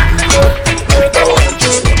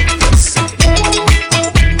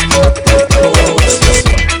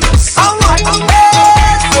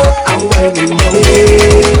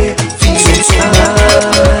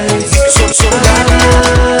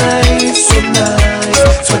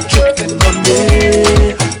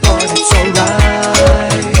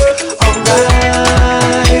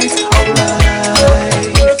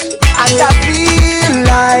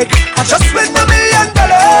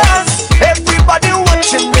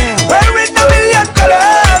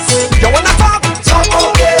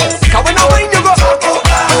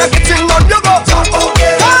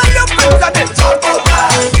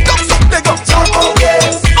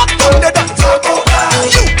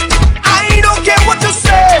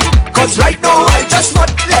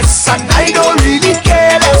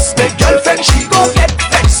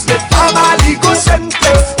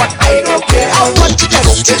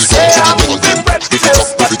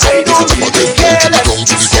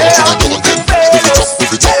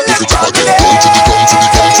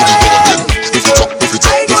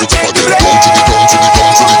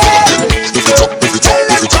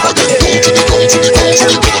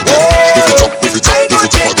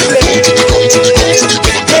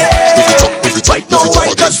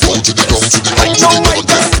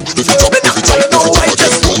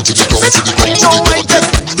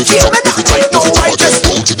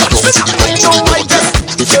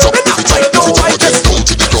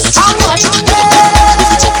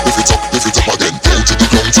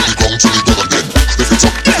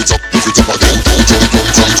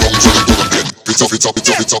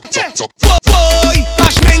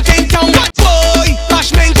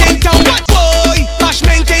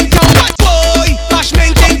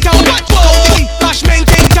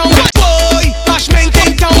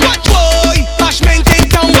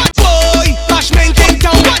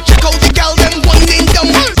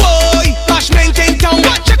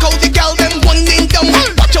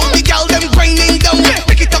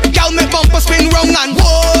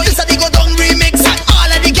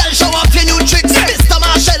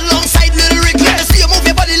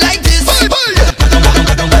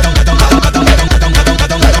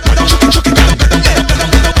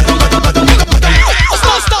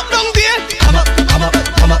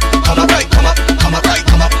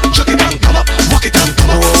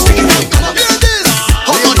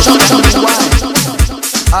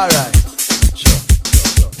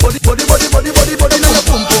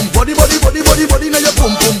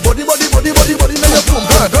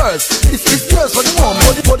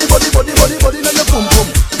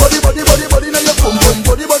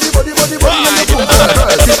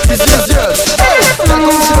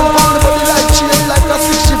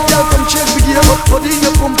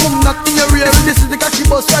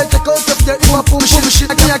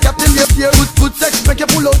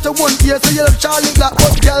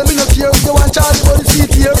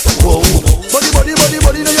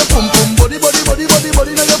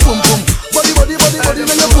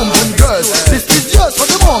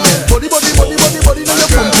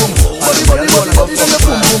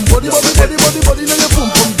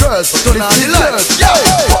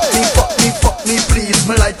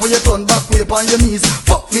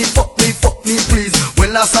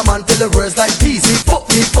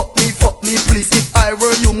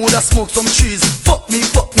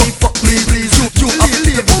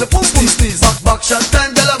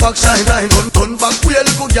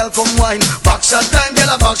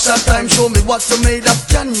 Show me what you made of,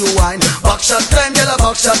 can you wine? Backshot time, girl, a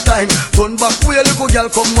backshot time. Turn back, way little girl,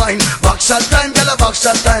 come wine. Backshot time, girl, a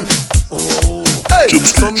backshot time. Oh, hey,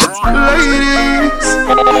 some ladies,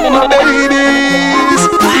 my ladies,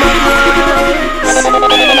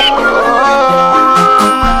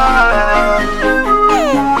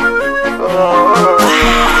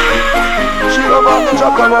 she love how the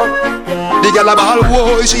drop come up. The girl a ball,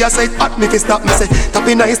 whoa, she a say hot me fi stop me say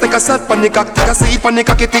tapping nice, take a shot pon the cock, take a seat pon the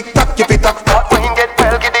cocky, tick tock, keep it up. Wine get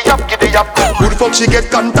well, giddy up, giddy up. Good fuck, she get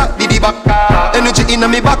contact, diddy back. Energy inna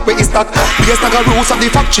me back, where is that? Yes, like a rose of the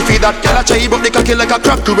fact, she feed that. Girl a try but the cocky like a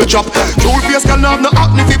crack to a drop. Cool face can have no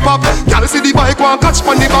acne fi pop. Girl see the bike one catch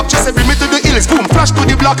pon the back, she say bring me to the hills, boom, flash to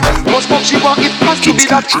the block. Must fuck, she want it flash to be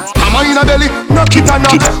that. Mama in a belly, knock it and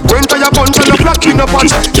knock. When to your punch and the flat in a punch.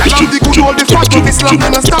 Girl have the good old the fat, if it's slap, me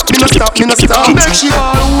no stop, me no stop, me no stop. Make she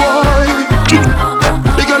all wine.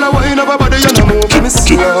 The girl a wine up her body and a move me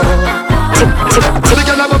slow. The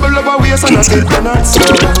girl a bubble up her waist and a skip and a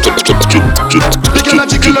slow. The girl a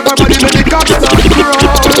jiggle up her body make the cock start grow.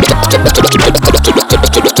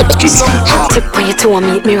 Some Tip on your toe and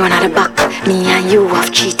meet me run at the back. Me and you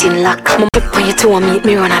have cheating luck. Tip on your toe and meet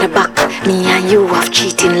me run at the back. Me and you have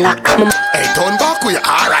cheating luck. Hey, turn back with you,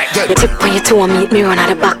 alright then. Tip on your toe and meet me run at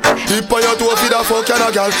the back. Tip on your toe, feed a fuck and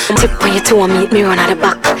a gal. Tip on your toe and meet me run at the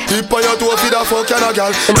back. Tip on your toe, feed a fuck and a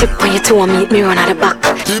gal. Tip on your toe and meet me run at the back.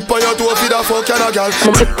 Tip on your toe, feed a fuck and a gal.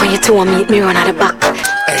 Tip on your toe and meet me run at the back.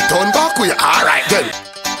 Hey, turn back with you, alright then.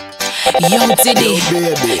 Young Diddy,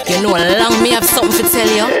 you know long me have something to tell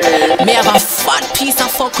you. Me have a fat piece of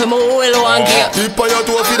fuck with my whole one gear. Tip on your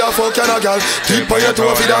toe, feed a fuck and a gal. Tip on your toe,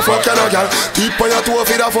 feed a fuck and a gal. Tip on your toe,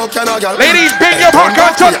 feed a fuck and a gal. Ladies, bring your back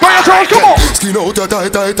and touch by your toes, come on. Skin out your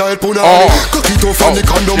tight punani. Cock it off and the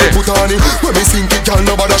condom me put on it. When me sink it, girl,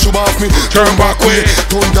 nobody should off me. Turn back way,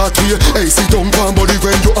 turn that way. Hey, sit down, pan body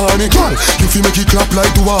when you on it. Girl, you feel make it clap like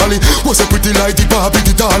Duali. Was a pretty like the Barbie,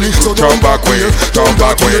 the dolly. So turn back way, turn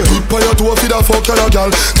back way. Tip on your toe, feed a fuck and a gal.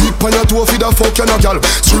 Tip on your toe, feed a fuck and a gal.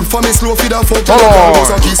 Strip for me slow, feed a fuck and a gal.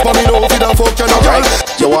 Was a kiss for me low, feed a fuck and a gal.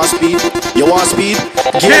 You want speed? You want speed?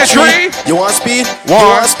 Gear 3. You want speed? 1,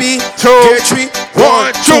 2. Gear 3.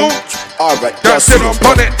 1, 2. Alright, just sit on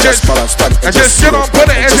put it, just and just sit on put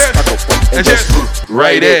it and just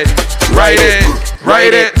write it.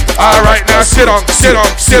 Alright, now sit on.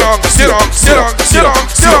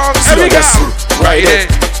 Every guy, write it.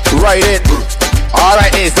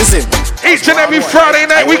 Alright, listen. Each and every Friday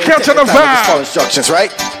night we catch on the vibe. Follow instructions,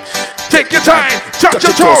 right? Take your time, touch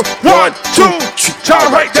your toes. 1, 2, try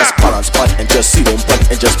right just balance on and just sit on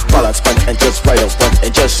and just balance on and just write up on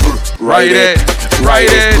and just write it.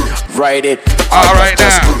 Alright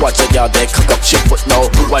now. Watch a girl that cook up shit foot now.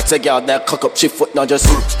 Watch a girl that cook up shit foot now. Just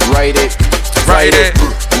write it.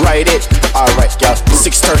 Alright, girl.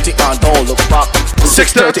 6:30 and don't look back.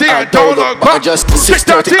 6:30 and don't look back. Just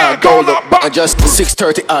 6:30 and don't look back. Just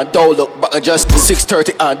 6:30 and don't look back. Just 6:30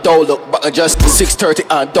 and don't look back. Just 6:30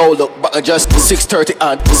 and don't look back. Just 6:30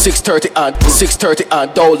 and 6:30 and 6:30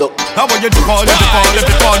 and don't look. How about you dip on you? How do you say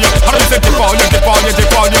dip on you? How do you say dip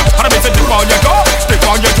on you? Go dip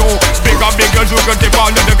on your toe. Big girls who can dip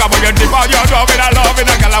on you. Look how you dip on you. Love it, I love it.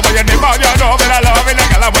 I love it. Dip on you. Love it, I love it.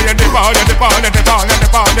 I love it. Dip on you. Dip on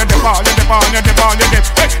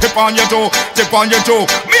your toe. Dip on your toe.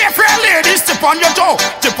 Me afraid ladies, dip on your toe.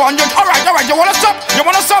 Dip on your. Alright. You wanna stop? Tell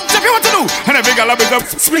me what to do. And every girl is up.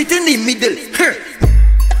 Split in the middle.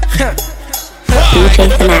 DJ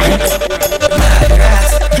Fanatics.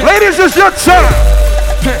 Ladies, it's your time.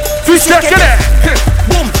 We check it out.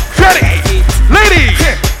 Ready, ladies.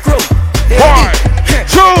 1,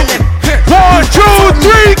 2, 1, 2,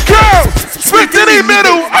 3, go. Split in the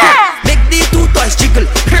middle. Make the two toys jiggle.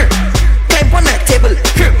 Climb on a table.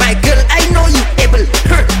 My girl, I know you able.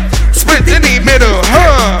 Split in the middle.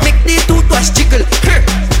 Make the two toys jiggle.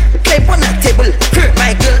 Climb on a table.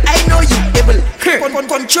 My girl, I know you able.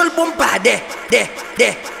 Control bumper there. Ready?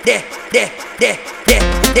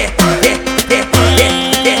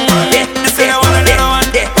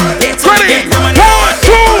 1,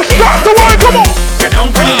 2, stop the one, come on. Get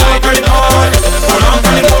down for the board. Hold on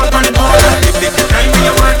for the board. If the time when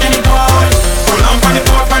you're working it hard. Hold on for the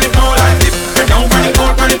board. Get down for the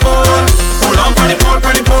board. Hold on for the board. If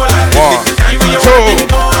the time when you're working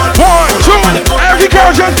it hard. 1, 2, every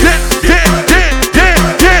girl just dip.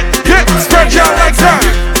 Stretch out like that.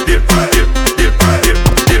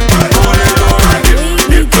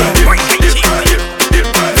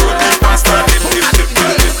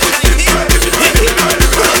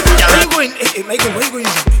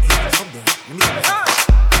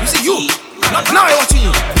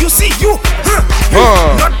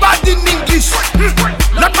 Not bad in English,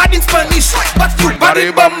 not bad in Spanish, but you bad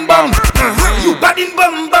in bum bum. You bad in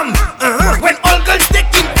bum bum. When all girls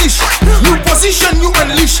taking fish, you position you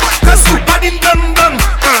unleash. Cause you bad in bum bum.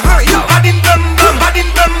 You bad in bum bum. Bad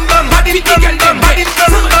in bum bum. Bad in bum bum. Bad in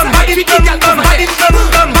bum bum. Bad in bum bum. Bad in bum bum. Bad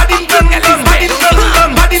in bum bum. Bad in bum bum.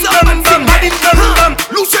 Bad in bum bum. Bad in bum bum.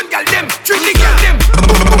 Lucian gal them, Trinity gal them.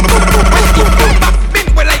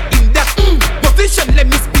 Been well I in that position. Let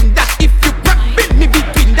me spin that. If you crack, bend me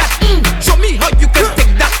between that. Show me how you can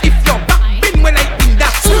take that. If you're back, bend when I in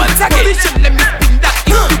that. Once again, position. Let me spin that.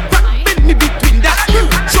 If you crack, bend me between.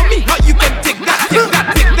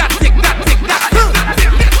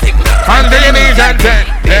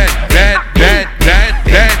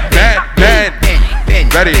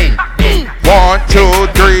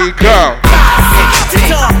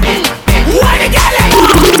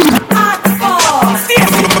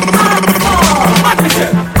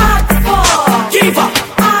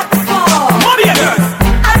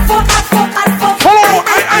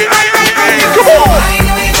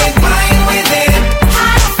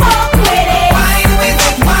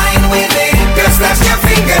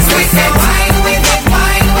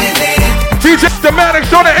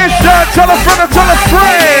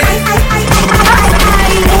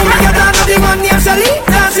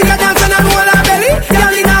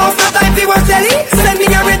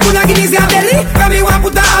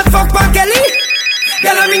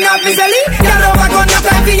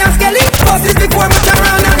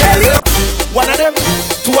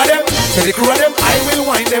 2 of them, to the crew of them, I will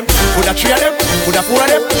wind them. Put a 3 of them, put a 4 of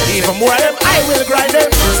them, even more of them, I will grind them.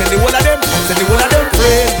 Send the whole of them, send the whole of them,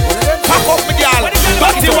 pray. Pack up me girl,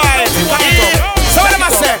 party wine. So what am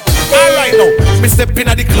I say? Alright now, me step in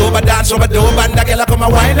at the club, I dance from a dome, and the girl come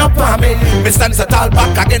and wind up on me. Me stand so tall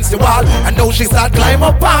back against the wall, and now she start climb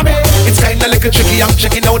up on me. It's kinda little tricky, I'm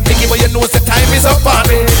checking out Nicky, but you know the time is up on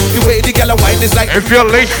me. The way the girl wine is like. If your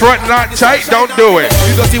lace front not tight, don't do it.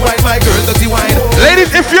 You dirty wine, my girl, dirty wine.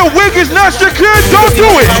 Ladies, if your wig is not secured, don't do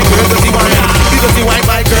it. Dirty wine,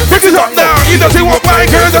 my girl. Pick it up now. You dirty walk, my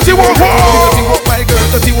girl, dirty walk. Dirty walk, my girl,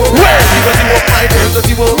 dirty walk. Dirty walk, my girl,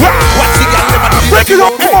 dirty walk. Watch the girl, never do the break it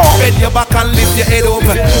up, come on. Bend your back and lift your head up.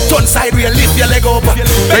 Turn side real, lift your leg up.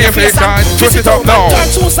 Bend your face down, twist it up now.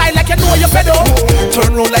 Turn 2 side like you know you're fed up. Turn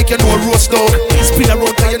round like you know roast dog. Spin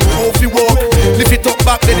around like you know if you walk. Lift it up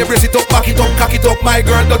back, then you brace it up, back it up, cock it up. My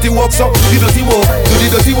girl, dirty walk, so the dirty walk, do the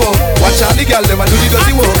dirty walk. Watch out the girl, them a do the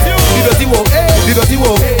dirty walk. The dirty walk, the dirty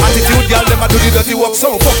walk. Attitude girl, them a do the dirty walk.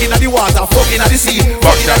 So fucking at the water, fucking at the sea.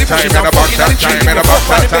 Box that time, and a box that time, and a box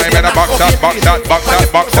that time, and a box that, box that, box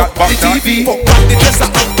that, box that, box that. TV, fuck back the dresser,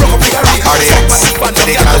 broke up like a real. Fuck back the fan, don't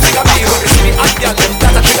get like a meal. When you see me hot girl, them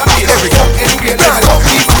that's a trigger meal. Every fuck anywhere, them a fuck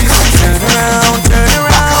TV. Turn around, turn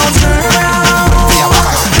around, turn around. Turn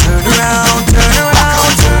around, turn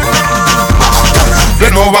around, turn around.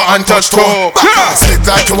 Bend over and touch toe. Slip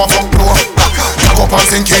like you a fuck no. Back up and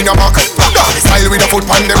sink in your back. Style with a foot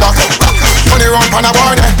on the back. Turn it round pan a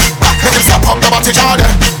bar there. Make him slap up the body jar there.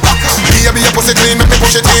 Baby, your pussy clean, make me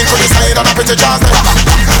push it in to the side and up into jazz there.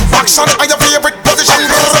 Action are your favorite position.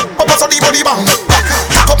 Up so the body bang.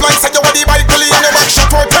 Cock up like say you want the bike bully and your back shot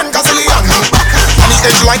for 10 gazillion. On the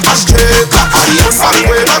edge like ashtray. Back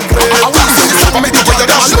way, back way. Make the way you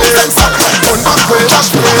dash way. Turn back way, dash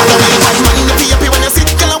way. Man in the VIP when you sit,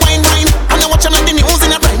 girl a wine wine. And you watch them like the news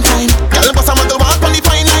in a prime time. Girl bust a muggle walk on the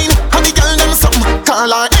fine line. And the girl them something. Call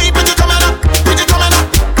her, hey pretty coming up, pretty coming up,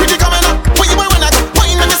 pretty coming up. What you wearing at?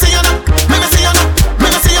 Wine let me see you now, let me see you now,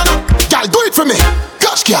 let me see you now. Girl do it for me.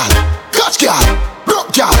 Catch girl,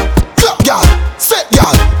 broke girl, flop girl, set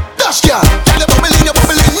girl, dash girl. Girl you bubbling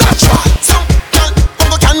natural. Some girl,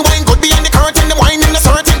 bumbo can wine good behind the curtain. Them wine in the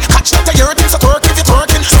certain. Catch that you're hurting, so twerk if you're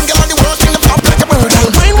twerking. Some girl on the work in the pop like a bird.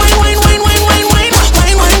 Wine, wine, wine, wine, wine, wine, wine,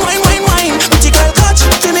 wine, wine, wine, wine, wine. Pretty girl catch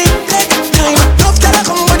to me, take time. Tough girl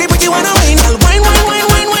come body, but you wanna wine. Girl wine, wine, wine,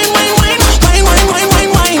 wine, wine, wine, wine, wine, wine, wine,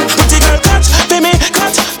 wine, wine. Pretty girl catch, feel me,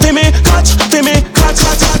 catch, feel me, catch, feel me, catch,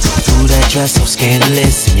 catch, catch. Ooh, that dress so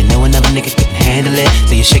scandalous, and you know another nigga couldn't handle it.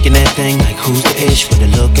 So you're shaking that thing like who's the ish? With a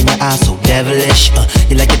look in your eyes so devilish.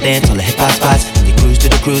 You like to dance on the hip hop spots, and you cruise to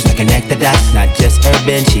the cruise to connect the dots. Not just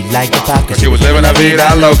urban, she liked the pop, cause she was living la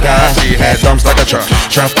vida loca. She had thumbs like a truck.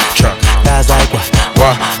 Thighs like what?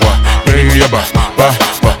 Bring your butt.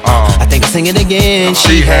 I think I'll sing it again.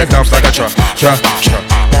 She had thumbs like a truck.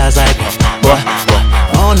 Thighs like what?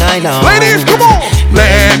 All night long. Ladies, come on.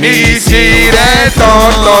 Let me see that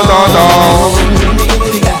thong.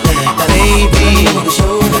 Baby,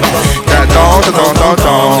 that thong.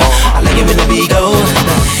 I like it when the beat go.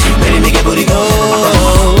 Baby, make it booty go.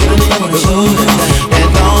 That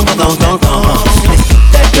thong.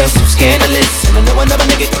 That dress so scandalous, and I know another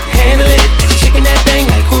nigga can handle it. She shaking that thing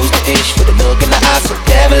like who's the ish? With a look in the eyes so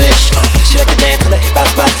devilish. She like to dance on the hip hop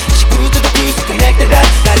spot. She cruise to the cruise to connect the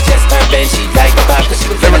dots. Not just urban, she like the pop, cause she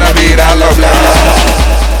was living la vida loca.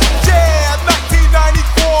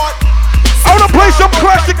 I wanna play some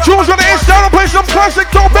classic tunes on the inside. I wanna play some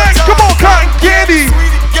classic throwback. Come on, Cotton Candy.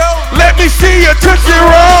 Let me see you Tootsie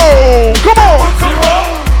Roll. Come on, Tootsie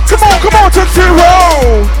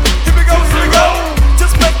Roll. Here we go.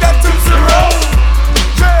 Just make that Tootsie Roll.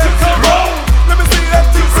 Tootsie Roll. Let me see that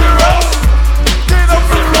Tootsie Roll. Get up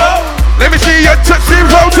and roll. Let me see your Tootsie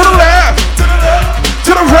Roll to the left, to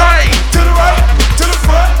the right, to the right, to the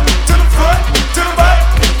front, to the front, to the right,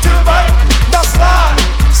 to the right. Now slide,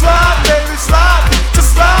 baby, slide.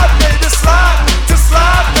 Just slide, baby, slide. Just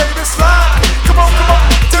slide, baby, slide. Come on.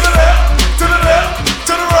 To the left, to the left,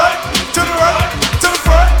 to the right, to the right, to the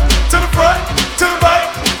front, to the front, to the right,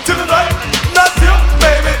 to the right. Now dip,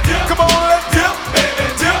 baby, dip. Come on, let's dip, baby,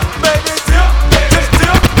 dip, baby, dip, just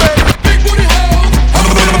dip, baby. Big booty hole.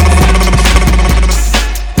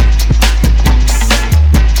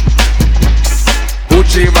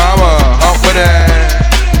 Hoochie mama, up with that.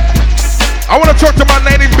 I wanna talk to my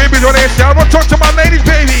ladies, babies on the inside. I wanna talk to my ladies,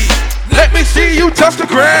 baby. Let me see you touch the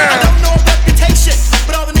ground. I don't know reputation,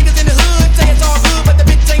 but all the niggas in the hood say it's all good, but the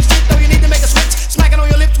bitch ain't shit, though you need to make a switch. Smacking on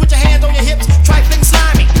your lips with your hands on your hips, trifling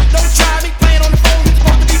slimy. Don't try me playing on the phone, you're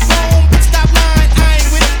supposed to be grown. Bitch, stop lying, I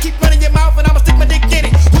ain't with it. Keep running your mouth and I'ma stick my dick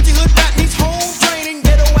in it. Put your hood got needs home training,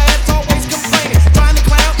 ghetto ass always complaining. Trying to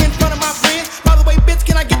climb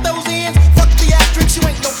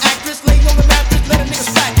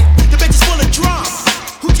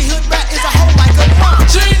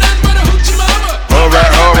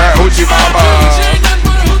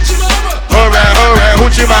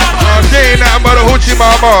hoochie mama. She ain't nothing but a hoochie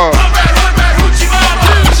mama.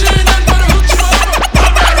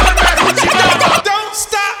 Don't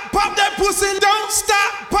stop, pop that pussy. Don't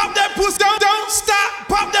stop, pop that pussy. Don't stop,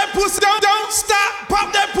 pop that pussy. Don't stop,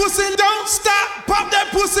 pop that pussy. Don't stop, pop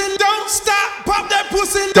that pussy. Don't stop, pop that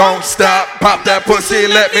pussy. Don't stop, pop that pussy.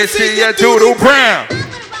 Let me see your doodle brown.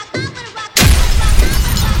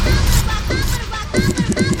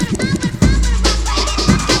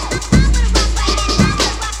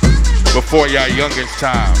 Before y'all youngest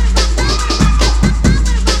time.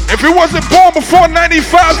 If you wasn't born before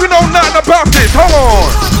 95, you know nothing about this. Hold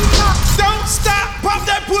on. Don't stop, pop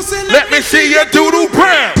that pussy. Let me see your doodle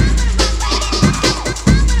brown.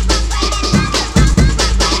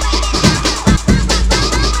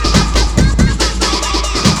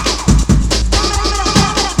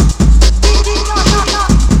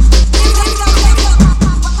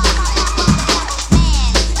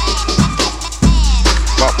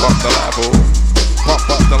 Pump up the level. Pump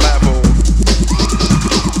up the level.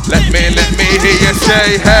 Let me hear you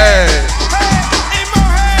say head.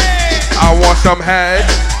 I want some head,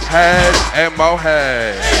 and more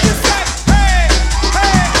head.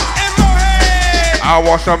 I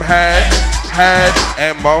want some head,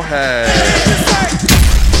 and more head.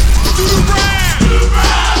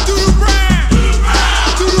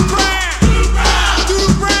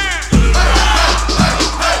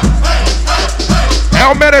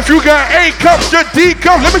 Elman, if you got A cups or D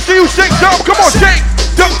cups, let me see you shake some. Come on, shake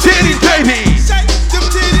them titties, baby.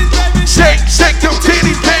 Shake them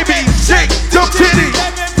titties, baby. Shake them titties.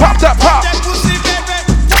 Pop that pop.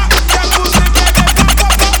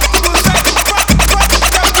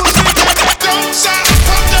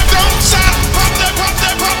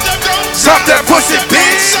 Stop that pussy,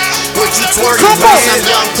 bitch. What you twerking? Come on. I'm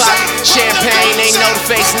young pop. Champagne, they know the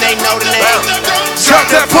face and they know the name. Stop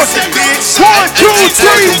that pussy, bitch. 1, 2,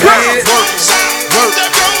 3, go.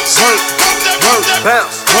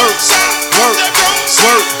 Bounce.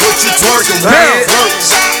 What you twerking?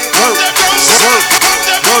 Bounce.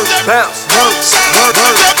 Bounce.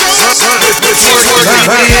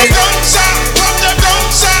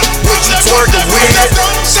 What you twerking with?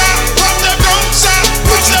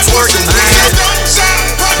 What you twerking with?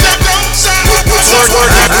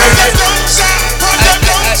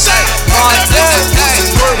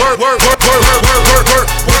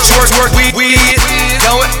 Work, we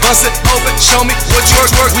go it, bust it open, show me what you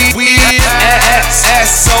work, we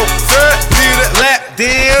ass so good, need a lap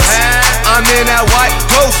dance. I'm in that white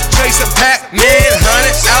ghost, chasing Pac-Man,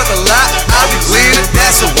 100 out the lot, I'll be bleeding,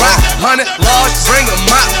 that's a rock. 100 large, bring a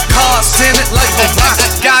mop, cars tinted like a rock.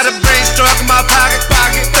 Got a brain struck in my pocket,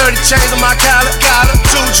 30 chains on my collar,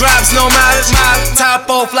 2 drops, no mileage, top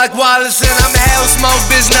off like Wallace, and I'm the hell smoke,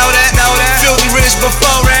 bitch, know that. Filthy rich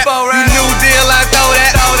before rap, you new deal, I throw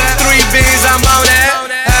that. 3 beans, I'm on that.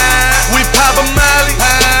 We pop a molly,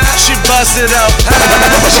 she bust it up.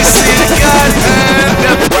 She see the gun.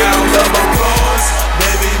 Round of applause,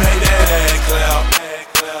 baby, make that ass clap.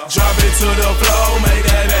 Drop it to the floor, make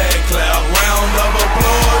that ass clap. Round of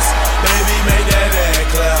applause, baby, make that ass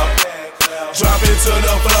clap. Drop it to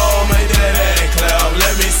the floor, make that ass clap.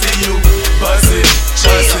 Let me see you bust it,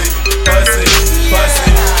 bust it, bust it, bust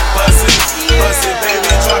it, bust it, bust it,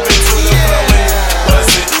 baby, drop it to the floor.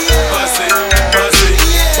 Bust it, bust it, bust it,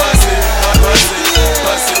 bust it,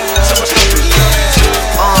 bust it,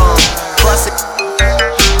 bust it.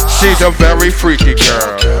 She's a very freaky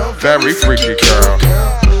girl, very freaky girl.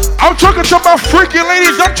 I'm talking to my freaky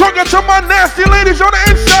ladies, I'm talking to my nasty ladies on the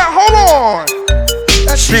inside, hold on.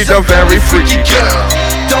 She's a very freaky girl.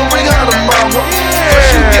 Don't bring her to mama.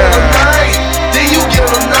 First you get a name, then you get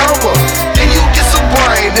a number. Then you get some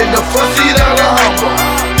brain in the front seat of the Hummer.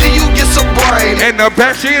 Then you get some brain in the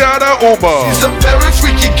backseat of the Uber. She's a very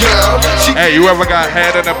freaky girl. Hey, you ever got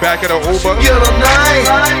head in the back of the Uber? Get a name,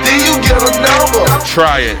 then you get a number.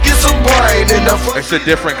 Try it. Get some brain in the front. It's a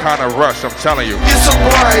different kind of rush, I'm telling you. Get some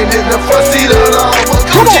brain in the front seat of the Hummer.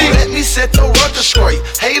 Come on. Let me set the record straight.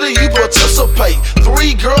 Hater, you participate.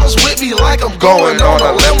 3 girls with me like I'm going on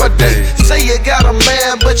a limo date. Say you got a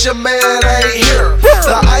man, but your man ain't here.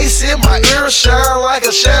 The ice in my ear shine like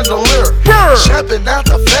a chandelier. Champing out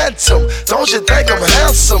the Phantom. Don't you think I'm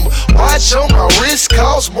handsome? Watch on my wrist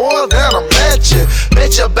cost more than a mansion.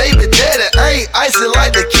 Bet your baby daddy ain't icy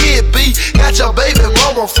like the kid be. Got your baby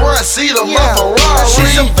mama front seat of my Ferrari.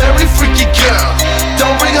 She's a very freaky girl.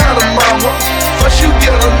 Don't bring her to mama. First you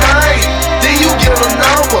get a name, then you get a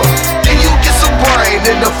number. Then you get some brain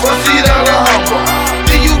in the front seat of the Hummer.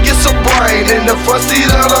 Then you get some brain in the front seat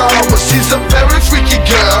of the Hummer. She's a very freaky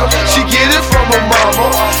girl. She get it from her mama.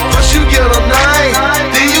 First you get a name,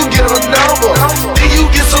 then you get a number. Then you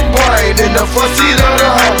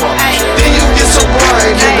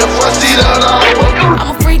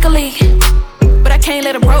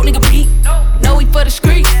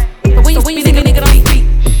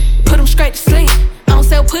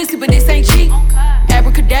pussy, but this ain't cheap.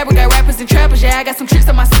 Abracadabra, got rappers and trappers, yeah, I got some tricks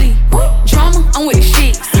on my sleeve. Drama, I'm with the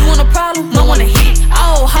shit. You want a problem? No one to hit.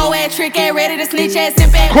 Oh, hoe ass trick, ain't ready to snitch ass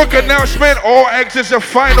simp ass. Quick announcement, all exits are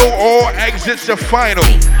final, all exits are final.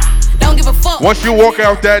 Don't give a fuck. Once you walk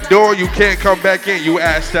out that door, you can't come back in, you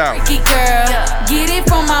assed out. Girl, get it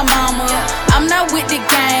from my mama. I'm not with the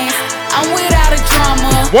gang, I'm without a drama.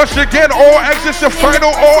 Once again, all exits are final,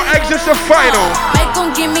 all exits are final. Make them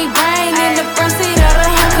give me brain in the front seat of the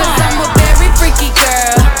Hummer. Cause I'm a very freaky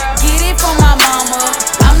girl. Get it from my mama.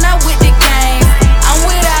 I'm not with the gang, I'm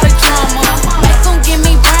without a drama. Make them give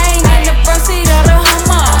me brain in the front seat of the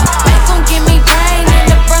Hummer. Make them give me brain in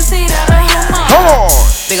the front seat of the Hummer. Come on.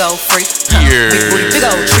 Big old freak, big booty, big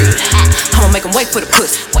old treat. I'ma make him wait for the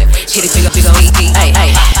pussy. Hit it big old ay,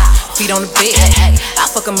 ay. Feet on the bed, I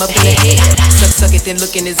fuck him up in the head. Suck it, then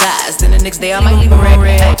look in his eyes. Then the next day I might leave him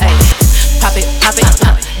red. Pop it,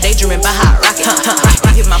 daydreaming by hot rocket.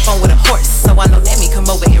 I hit my phone with a horse, so I know that me come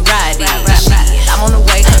over and ride it. Shit, I'm on the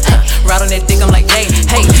way, ride on that dick, I'm like, hey.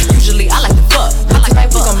 Usually I like to fuck,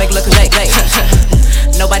 we gon' make luck a day.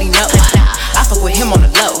 Nobody know, I fuck with him on the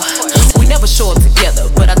low. We never show up together,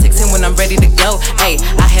 but I text him when I'm ready to go. Hey,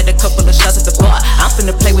 I had a couple of shots at the bar. I'm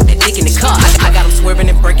finna play with that dick in the car. I got him swerving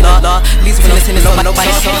and breaking the law. Leaves me listening to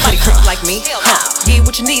nobody saw. Nobody creep like me, Yeah,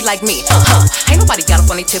 what you need like me, Ain't nobody got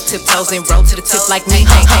up on their tiptoes and roll to the tip like me.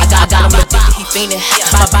 I got him addicted, he fiending.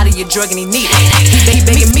 My body a drug and he need it. He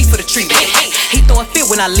begging me for the treatment. He throwing fit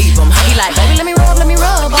when I leave him. He like, baby, let me rub on you.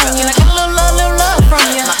 Like, get a little love from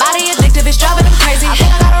you. My body addictive, it's driving him crazy. I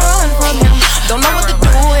think I gotta run from him. Don't know what to do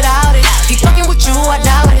without it. He fucking with you, I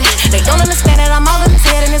doubt it. They don't understand that I'm all in his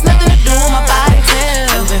head and there's nothing to do with my body.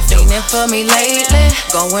 You've been fiending for me lately,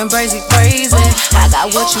 going crazy. I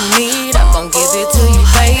got what you need, I'm gon' give it to you,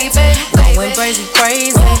 baby. Going crazy,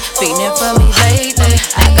 fiending for me lately.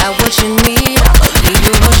 I got what you need, I'm gon' give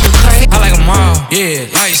you what you crave. I like them all, yeah,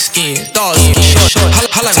 light skin, dark skin, short.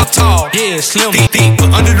 I like them tall, yeah, slim, deep,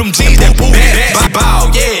 but under them jeans, that booty, bow,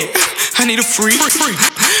 yeah. I need a free.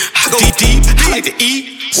 I go deep, I like to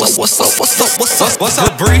eat. What's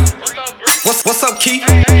up, Bree? What's up, Keith?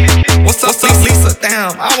 What's up, Lisa?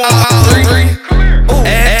 Damn, I want all three. Ooh,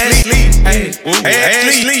 Ashley, hey,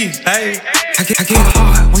 Ashley, hey. I get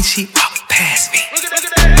hard when she walk past me.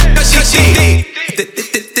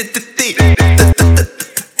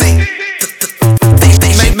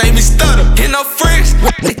 She made me stutter. Ain't no friends.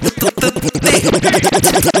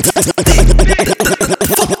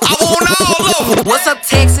 I want all of them. What's up,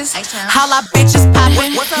 Texas? Holla, bitches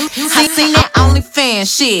poppin'. I seen that OnlyFans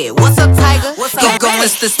shit. What's up, Tiger? He going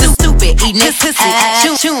stupid, eating his pussy,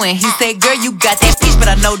 chewing. He said, girl, you got that peach, but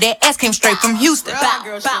I know that ass came straight from Houston.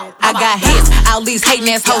 I got hits, all these hating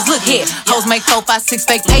ass hoes. Look here, hoes make 4, 5, 6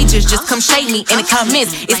 fake pages. Just come shade me in the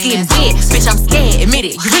comments. It's getting dead, bitch. I'm scared. Admit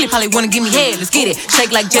it. You really probably wanna give me head. Let's get it.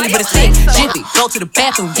 Shake like jelly, but it's thick. Jiffy, go to the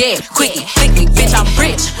bathroom, yeah. Quickie, flick me, bitch. I'm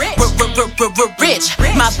rich. Rich.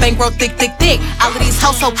 My bankroll thick. All of these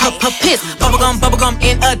hoes so piss. Bubblegum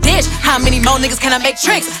in a dish. How many more niggas can I make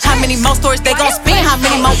tricks? How many more stories they gon' spin? How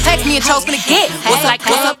many more texts me and Cho's gonna get? What's up,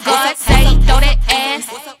 say, throw that ass,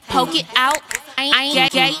 poke it out. I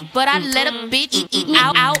ain't gay, but I let a bitch eat me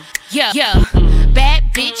out. Yeah.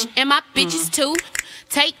 Bad bitch and my bitches too.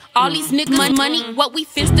 Take all these niggas money, what we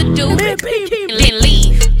finna do.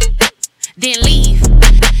 Then leave.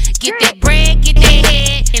 Get that bread, get that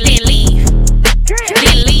head, and then leave.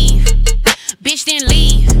 Bitch, then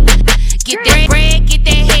leave. Get that bread, get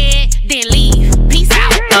that head, then leave. Peace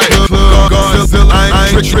out.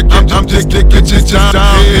 I'm just get your job.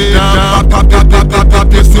 Pop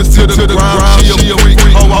this switch to the ground. She a weak,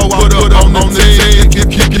 put her on the team.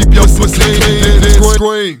 Keep your switch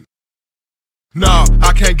clean. No,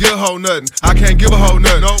 I can't give a hoe nothing.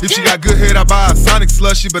 If she got good head, I buy a Sonic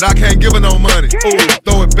slushy, but I can't give her no money. Ooh,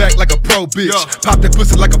 throw it back like a pro bitch. Pop that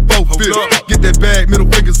pussy like a 4-5. Get that bag, middle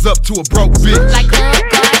fingers up to a broke bitch. Like God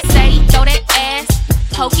say, throw that ass,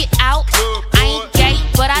 poke it out. I ain't gay,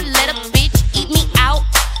 but I let a bitch eat me out.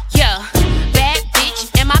 Yeah, bad bitch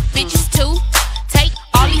and my bitches too. Take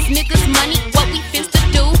all these niggas money, what we finna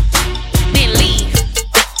do. Then leave.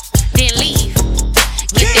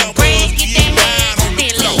 Get that bread, get that head,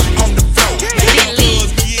 then leave. Then leave.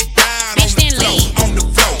 Bitch, then leave.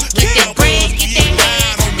 Get that bread, get that head,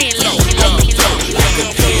 then leave.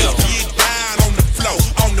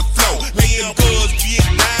 On the floor. Make them girls get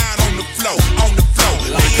down on the floor.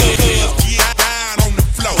 Like a hell.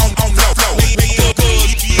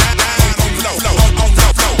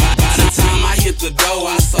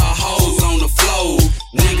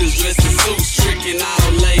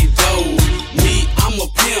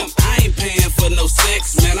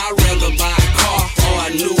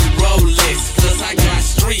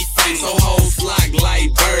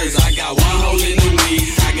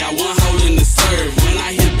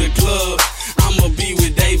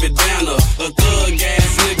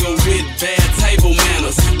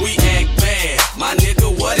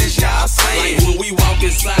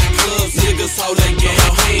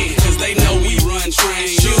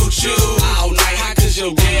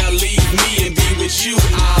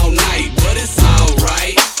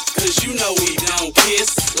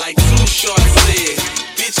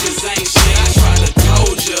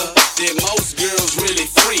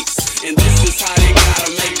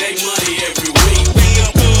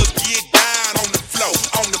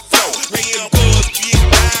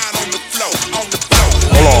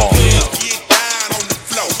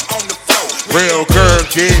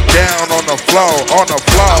 get down on the floor, on the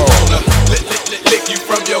floor. I wanna lick you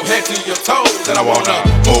from your head to your toes, and I wanna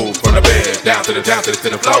move from the bed down to the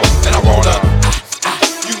floor, and I wanna.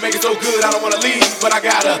 You make it so good, I don't wanna leave, but I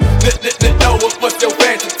gotta know what's your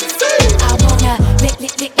fantasy. I wanna lick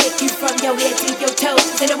you from your head to your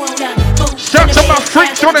toes, and I wanna move. Shout to my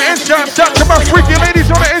freaks on the inside. Shout to my freaky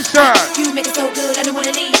ladies on the inside. You make it so good, I don't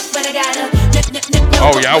wanna leave, but I gotta.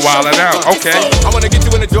 Oh, y'all wildin' out. Okay. I wanna get you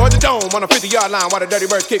in the Georgia Dome on a 50-yard line while the Dirty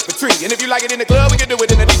Birds kick the tree. And if you like it in the club, we can do it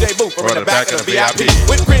in the DJ booth or in the back of the VIP.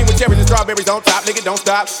 Whipped cream with cherries and strawberries on top. Nigga, don't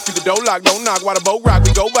stop. Keep the door locked, don't knock while the boat rock.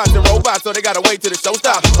 We go bots and robots, so they gotta wait till the show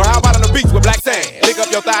stops. Or how about on the beach with black sand? Lick up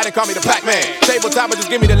your thigh and call me the Pac-Man. Tabletop and just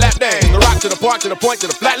give me the lap dance. The rock to the park, to the point, to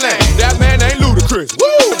the flatland. That man ain't ludicrous. Woo!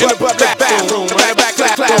 In the bathroom, in the back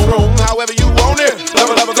classroom. However you want it.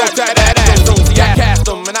 Lover, go tight that ass room. See, I cast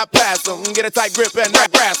them and I pass them. Get a tight grip and I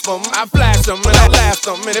grasp them. I flash them and I last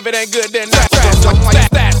them. And if it ain't good, then I trash them. I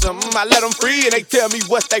stash them. I let them free and they tell me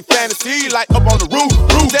what's they fantasy. Like up on the roof.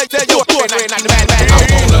 They tell you a ain't not the man. I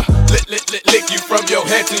wanna lick you from your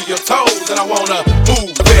head to your toes. And I wanna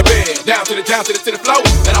move the bed down to the floor.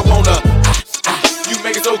 And I wanna you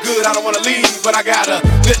make it so good, I don't wanna leave, but I gotta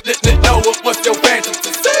know what's your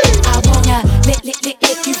fantasy. I wanna lick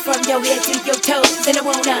you from your head to your toes, and I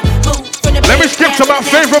wanna move from the. Let me skip to my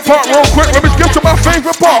favorite part real quick. Let me skip to my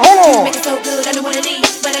favorite part. Hold on. You make it so good, I don't wanna leave,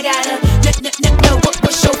 but I gotta know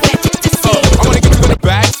what's your fantasy. I wanna get you in the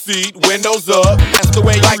back seat, windows up. That's the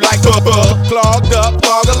way you like to clogged up,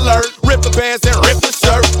 fog alert. Rip the pants and rip the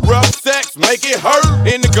shirt. Rough sex, make it hurt.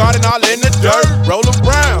 In the garden, all in the dirt. Rollin'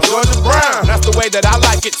 Brown, Georgia Brown. That's the way that I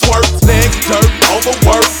like it. Twerk, legs, dirt,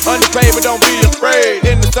 overwork. Underpaid, but don't be afraid.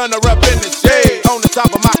 In the sun or up in the shade. On the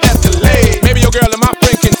top of my Escalade. Maybe your girl and my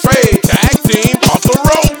friend can trade. Tag team, off the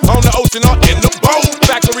road. On the ocean or in the boat.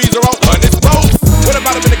 Factories are on hundreds boats. What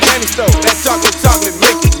about them in the candy store? That chocolate,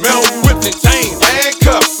 make it melt. Whipped and chain,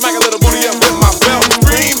 handcuffs. Smack a little booty up with my belt.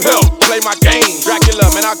 Dream help, play my game.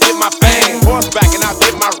 Dracula, man, I'll get my fame. Horseback and I'll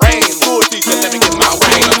get my reign. School teacher, let me get my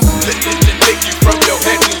reign. Lick you from your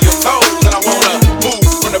head to your toes. And I wanna move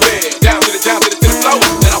from the bed down to the floor.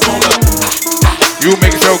 And I wanna You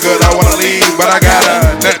make it so good, I wanna leave, but I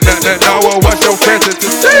gotta know what's your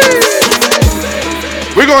fantasy.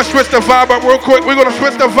 We're gonna switch the vibe up real quick. We're gonna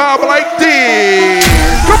switch the vibe like this.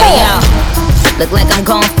 Come on. Hey, yo. Look like I'm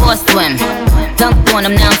going for a swim. Dunk on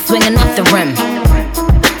him, now I'm swinging off the rim.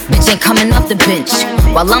 Bitch ain't coming off the bench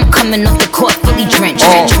while I'm coming off the court fully drenched.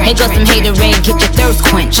 Here goes some haterade, get your thirst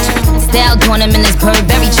quenched. Style doing him in this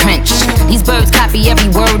Burberry trench. These birds copy every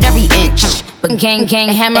word, every inch. But gang,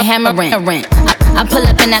 hammering. I pull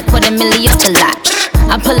up in that $250,000 off the lot.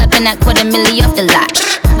 I pull up in that $250,000 off the lot.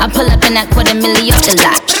 I pull up in that $250,000 off the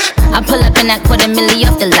lot. I pull up in that $250,000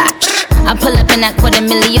 off the lot. I pull up in that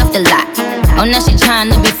 $250,000 off the lot. Oh, now she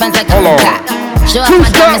trying to be friends like I'm a cop. Show off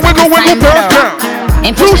my diamonds like I'm signing better.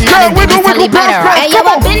 Ain't pushing out and tell me better. Hey, yo,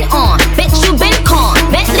 I been on. Bitch, you been con.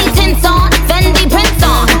 Bentley tints on. Fendi prints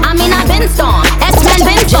on. I mean, I been storm. X-Men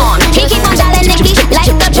been on. He keep on dialing Nicky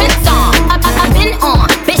like the prince on. I been on.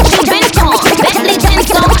 Bitch, you been con. Bentley tints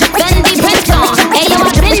on. Fendi prints on. Hey, yo, I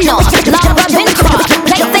been on. Laura been cross.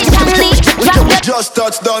 PlayStation League. Just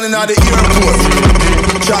touched down in the airport.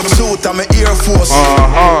 Track suit, I'm an Air Force.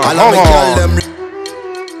 I love me tell them.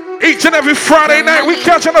 Each and every Friday night, we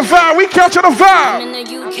catching the vibe. We catching the vibe. In the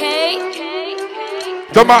UK.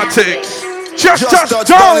 Domatics. Just touched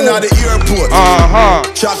down in the airport.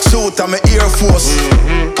 Track suit, I'm an Air Force.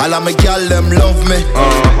 All of my gal them love me.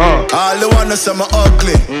 All the wanna say me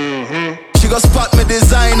ugly. She go spot me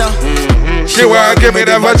designer. She wanna give me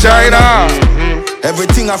the vagina.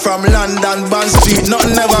 Everything are from London, Bond Street.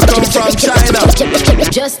 Nothing ever come from China.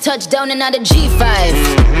 Just touched down and out of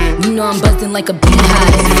G5. You know I'm buzzing like a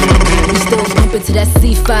beehive. We still bumping to that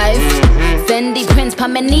C5. Fendi prints pa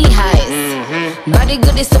my knee highs. Body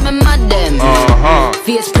good is some madam.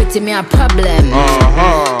 Fierce pretty me a problem.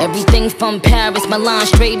 Everything from Paris, Milan,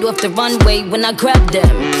 straight off the runway when I grab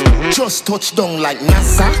them. Just touched down like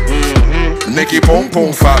NASA. Nicky Pum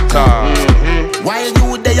Pum Fata. While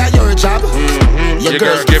you there at your job, your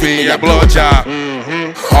girl give me a blowjob.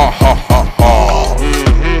 Ha ha ha ha.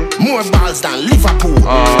 More balls than Liverpool.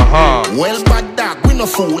 Well, bad dog, we no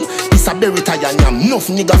fool. It's a berry tie and yam, enough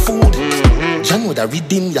nigga food. John would have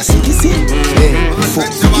redeem your city, see? Hey, fuck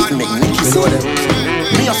you, make Nicky see.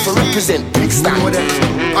 Me have to represent big stand.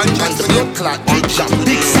 And the blood clot, big jam,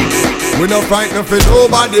 big six. We no fight no for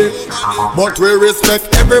nobody, but we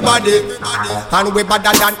respect everybody. And we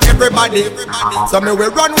better than everybody. So me we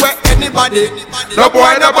run where anybody. No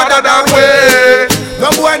boy no better than we. No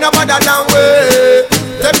boy no better than we.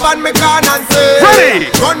 Step on me can and say. Ready? ready?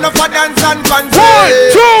 Run up a dance and fancy.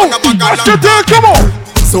 1, 2, that's the thing, come on.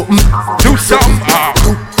 Something. Do something.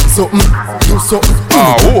 Something. Do something.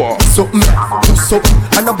 Something. Do something.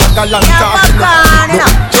 And a bag of long talking.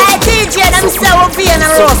 Hey, TJ, them say we're being a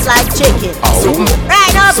roast like chicken.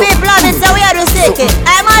 Right now, people love it, so we are to sick it.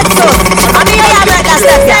 I'm also. I'm here, I'm like that.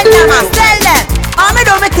 Tell them. I'm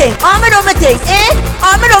do me thing, eh?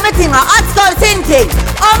 I'm do me thing, a hot skull thinking.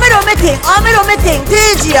 I'm do me thing,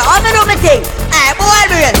 DJ, I'm do me thing. Eh, boy,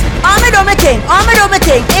 brain. I'm do me thing, eh?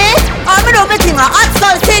 I'm do me thing, a hot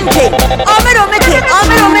skull thinking. I'm do me thing,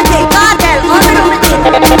 cartel, I'm do me thing.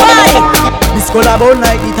 Why? This collabo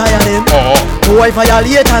like the tire them. My wife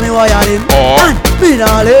violate and me wire them. And me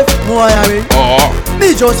nah left, me wiring.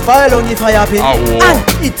 Me just file on the fire pin. And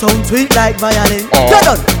it sounds sweet like violin. Get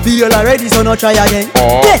done, feel already, so no try again.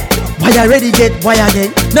 Yeah, why already get why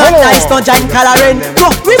again? Not nice, no giant coloring. Go,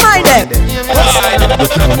 remind them.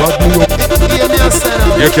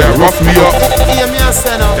 You can rough me up.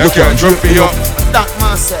 You can drop me up. That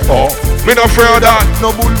man said. Me no afraid of that. No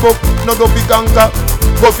bullbuck, no dopey ganker.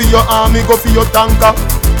 Go for your army, go for your tanker.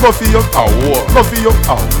 Go for your go for your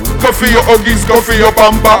go for your Huggies, go for your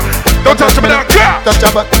pamper. Don't touch me now. Touch your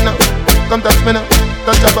button now. Come touch me now.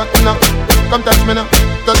 Touch your button now. Come touch me now.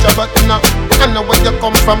 Touch your button now. I know where you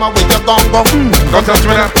come from and where you gon' go. Don't touch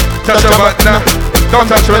me now. Touch your button now. Don't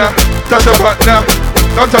touch me now. Touch your button now.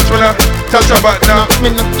 Don't touch me now. Touch your button now. Me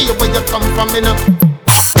no care where you come from, me no.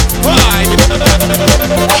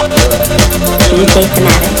 DJ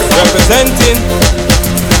Fanatics. Representing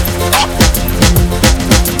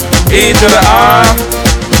E to the R,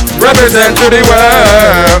 represent to the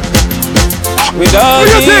world. With all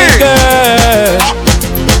these girls.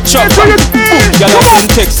 Chop y'all have some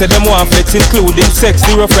text, say them want flex, including sex.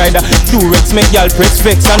 The Rough Rider, Durex, make y'all press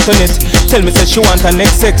vex. Antoinette, tell me say she want her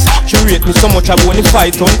next sex. She rate me so much I won't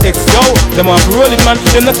fight on X. Yo, them want to roll it, man,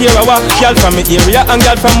 them not care a walk. Y'all from me area and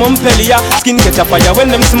y'all from Montpellier. Skin catch a fire when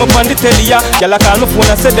them see me on the telly. Y'all call my phone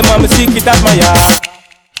and say them want me secret admire.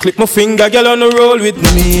 Click my finger, girl on the roll with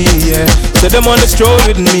me, yeah. Say them on the stroll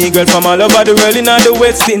with me, girl from all over the world in all the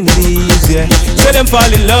West Indies, yeah. Say them fall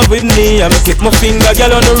in love with me, I click my finger,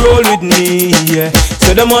 girl on the roll with me, yeah.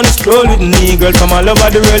 Say them on the stroll with me, girl from all over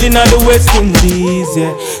the world in all the West Indies, yeah.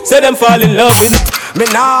 Say them fall in love with me. Me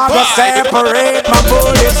nah go separate my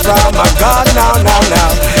bullets from my gun now.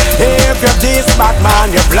 If you're this bad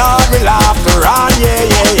man, your blood will have to run,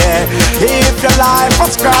 yeah. If your life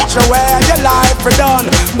was scratch away, your life will done.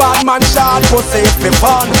 Bad man shot pussy for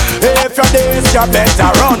fun. If you're this, you better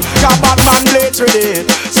run. Cause bad man bleach with it,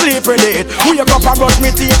 sleep with it. Wake up and brush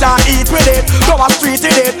me teeth and eat with it. Go a street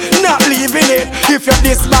with it, not leaving it. If you're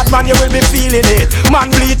this bad man, you will be feeling it. Man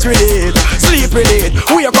bleach with it, sleep with it.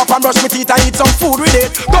 Wake up and brush me teeth and eat some food with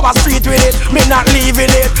it. Go a street with it, me not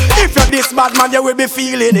leaving it. If you're this bad man, you will be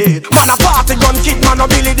feeling it. Man a party gun kid, man a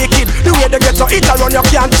Billy the Kid. The way they get to eat around, you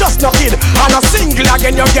can't just knock it. And a single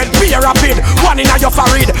again, you get beer rapid. One in a your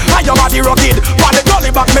forehead, and your body rugged. While the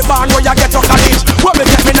gully back me barn where you get your college. Where me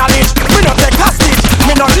get me knowledge, me no take hostage.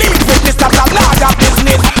 Me no leave with this, that's a large of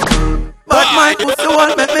business. But my pussy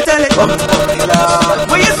won't make me tell it.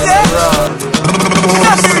 What you say?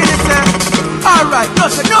 That's really say. Alright, no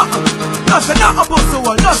say nothing. No say nothing, pussy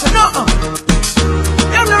wall. No say nothing.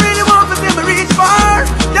 Them no really want to see me reach far.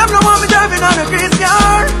 Them no want me driving on a grease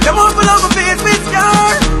car. Them want to love my face with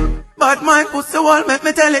scar. But my pussy wall make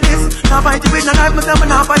me tell it this. Now fight you with no knife, myself and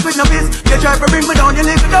now fight with no fist. You try to bring me down, you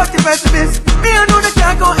live without the pessimist. Me I know that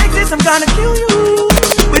can't go exist, I'm gonna kill you.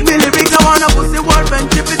 With me lyrics I wanna pussy wall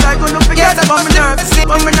friendship is I gonna forget about my nerves.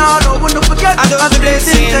 But me now don't wanna forget about the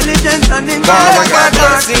intelligence and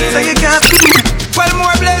intelligence. So you can't. Well,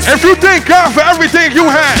 more blessings. If you thank God for everything you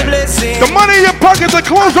had, the money in your pocket, the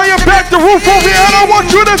clothes on your back, the roof over your head, I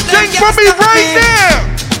want you to sing for me right now.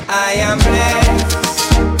 I am blessed.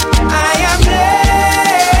 I am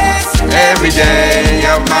blessed. Every day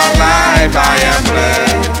of my life I am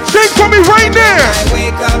blessed. Sing for me right now. I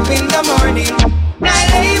wake up in the morning, I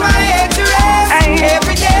lay my head to rest.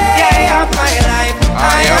 Every day of my life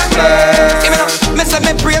I am blessed. Me say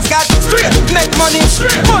me praise God, make money,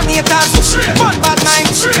 money it has, one bad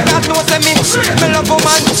mind. God knows me love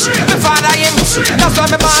woman, me father him, that's why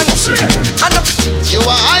me born. And you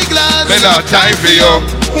are high class. Me not time for you.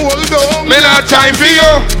 Hold on. Me not time for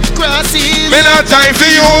you. Crosses. Me not time for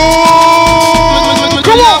you.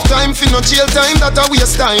 Come on. Time for no jail time, that a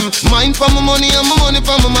waste time. Mine for my money and my money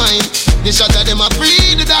for my mind. The shot of them a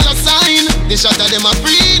free the dollar sign. The shot of them a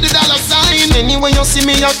free the dollar sign. Anyway you see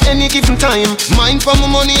me at any given time. Mine for my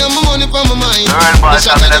money and my money for my mind. The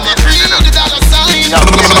shot of them a free the dollar sign. The shot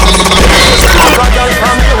of them a free.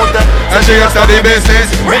 And she got study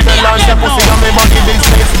business. Me tell her she pussy on me monkey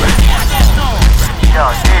business. Yo,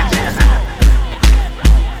 DJ.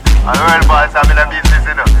 I real boys having a business,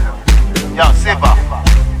 you know. Yo, Siva.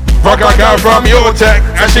 Fuck a girl from UTech,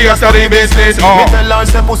 and she a study business. Me tell her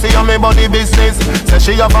say pussy on me body business. Say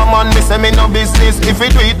she have a man, me say me no business. If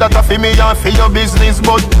you do it, that a fi me and fi your business.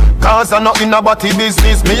 But cause I not in a body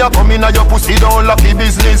business. Me a come in a your pussy down lucky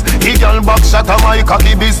business. The girl back shot a my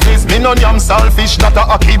cocky business. Me no yam selfish, that a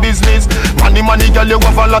hockey business. Money girl you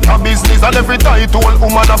have a lot of business. And every title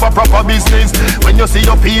woman have a proper business. When you see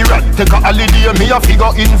your period, take a holiday. Me a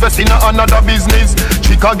figure invest in another business.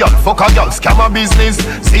 Trick a girl, fuck a girl, scam a business.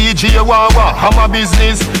 CG Wawa, hammer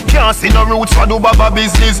business. Can't see no roots for do baba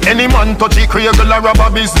business. Any man touch it, create a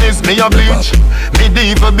rubber business. Me a bleach,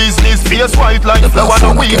 medieval business. Face white like flower,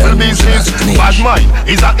 no evil business. Bad mind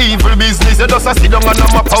is a evil business. You just a sit down and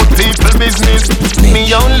I'm about people business.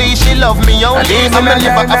 Me only, she love me only. I'm a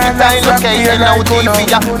liver appetite, okay, and now TV.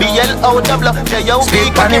 B-L-O-W,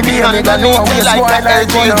 J-O-B, can you be underneath me like a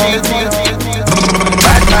LG?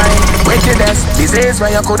 Bad mind, wickedness, disease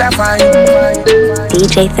where you coulda find.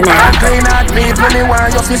 DJ Fanatic. Clean out people, me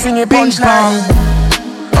want you fi sing a punchline.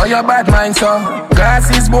 Oh, your bad mind, so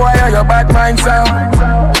glasses boy, oh, your bad mind, so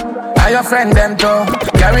are your friend them too?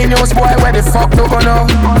 Carry news boy, where the fuck do go know?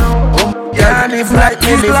 Can't live like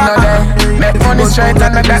me live no day. Make money straight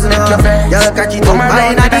and that make you pay. Come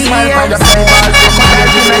around with a smile for your face.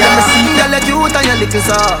 Girl, you cute and you little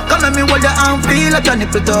so. Come let me hold your arm, feel like your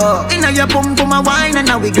nipple toe. Inna your pum pum a wine and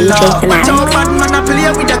a wiggle up. Watch out, bad man a play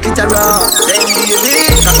with your guitar. Then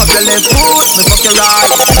baby, cock up your left foot, me fuck your right.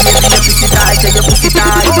 Baby, your pussy tight, tell your pussy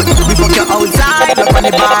tight. We fuck you outside, up on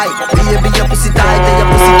the bike. Baby, your pussy tight, tell your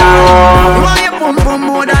pussy tight. You want your pum pum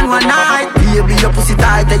more than one night. Baby, your pussy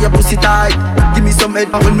tight, tell your pussy tight. Give me some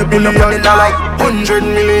head when me pull up on the light. $100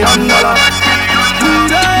 million.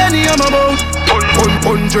 Any I'm about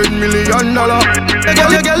 $100 million.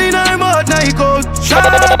 The girl in her mouth night out. Shut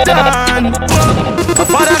down. My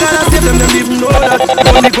father gotta save them even know that.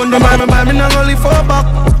 Only gun them buy me not only 4 back.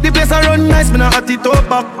 The place I run nice, me not at it up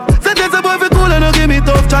back. Sentence a boy fi cool and no give me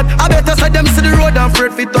tough chat. I better side them see the road and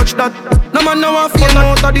afraid fi touch that. No man now a feel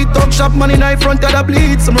out of the talk shop. Man in front of the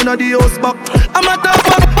bleed, some run of the house back. I'm a tough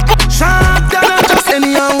up. Sharp down and just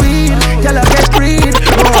any and weed. Y'all a get breed,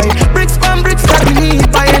 boy. Bricks from bricks that we need.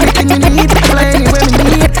 Buy anything you need, play anywhere we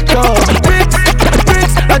need. Go. Bricks,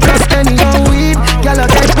 I just any and weed. Y'all a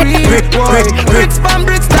get breed, boy. Bricks from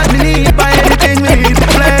bricks that we need. Buy anything we need,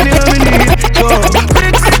 play anywhere we need. Go.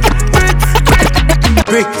 Bricks,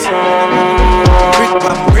 bricks. Brick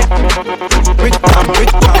from brick. Brick from brick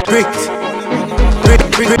from bricks. Brick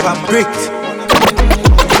from bricks.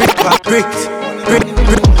 Brick from bricks.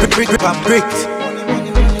 Brick from bricks.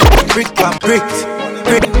 Brick from bricks.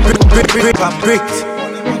 Brick from bricks.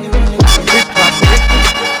 Brick from brick.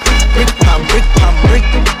 Brick from brick from brick.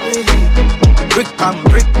 Brick from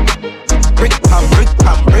brick. Brick from brick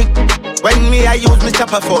from brick. When me I use me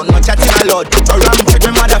chopper phone, no chatting a lot. Or ram trick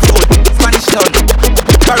me mother phone. Spanish town.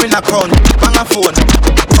 Carrying a crown. Bang a phone.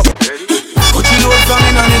 Cut you load from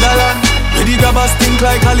in a Netherlands. Where the grabbers think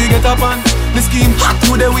like Ali get up on. The scheme hot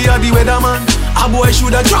today we are the weatherman. A boy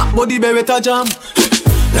shoulda drop but the beretta jam.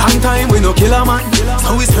 Long time we no kill a man.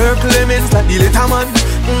 So we circle elements like the letter man.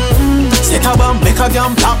 Set a bomb, make a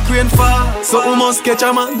damn black rain fall. So we must catch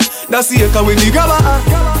a man. That's the echo when the grabber.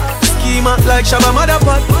 Schema like Shabba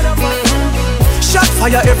Motherpot. Shot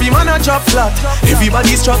fire, every man a drop flat.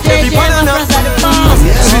 Everybody's trapped, every banana.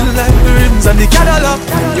 Chill like the rims and the Cadillac.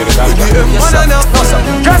 The M1 and a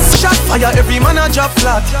shot fire, every man a drop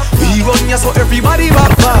flat. We run ya so everybody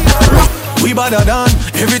back. We badder than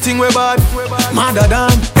everything we bad. Madder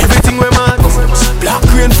than everything we mad. Black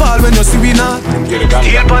rain fall when you see we not.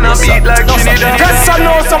 Heel pan a beat like Trinidad. Yes, I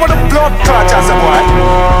know some of the blood clutches, boy.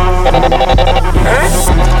 Eh?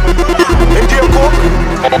 In your cook?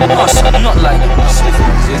 Not like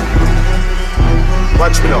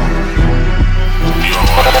watch me now.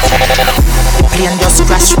 Plane just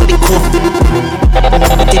crash with the coke.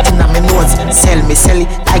 Put it in my nose. Sell it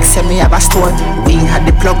like sell me have a store. We had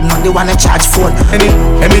the plug, now they wanna charge phone.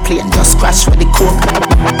 Any plane just crash with the coke.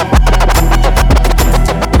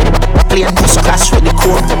 Plane just crash with the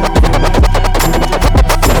coke.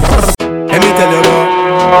 Let me tell you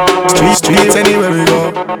about streets anywhere we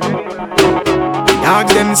go. Dog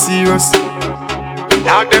them serious.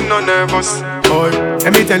 Dog them not nervous. Boy,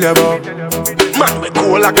 let me tell you about man we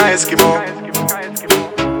cool like a Eskimo.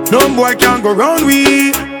 No boy can go round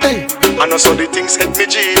we. Hey, I know so the things hit me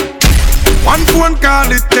G. One phone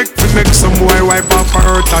call it take to make some boy wipe off her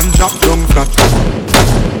hurt and drop down flat.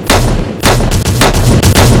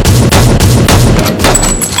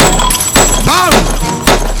 Bang!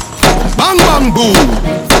 Bang bang boom!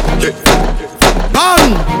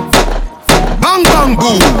 Bang! Bang bang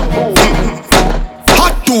boom!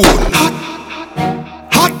 Hot tool!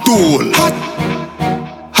 Hot tool!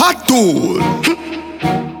 Hot tool!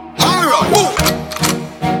 Alright!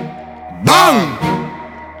 Bang!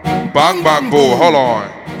 Bang bang boo, hold on.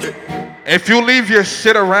 If you leave your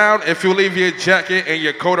shit around, if you leave your jacket and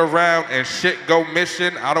your coat around and shit go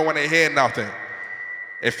missing, I don't want to hear nothing.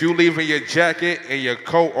 If you leaving your jacket and your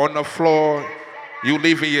coat on the floor, you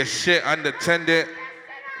leaving your shit unattended,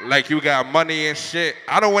 like you got money and shit,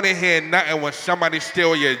 I don't want to hear nothing when somebody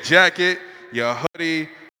steal your jacket, your hoodie,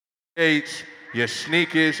 skates, your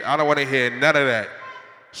sneakers. I don't want to hear none of that.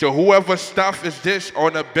 So whoever stuff is this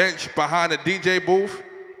on the bench behind the DJ booth,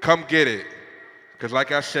 come get it. Because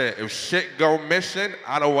like I said, if shit go missing,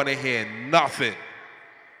 I don't want to hear nothing.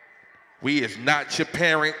 We is not your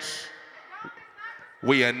parents.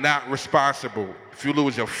 We are not responsible. If you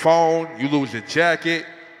lose your phone, you lose your jacket,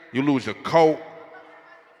 you lose your coat,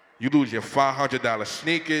 you lose your $500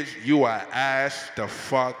 sneakers, you are ass the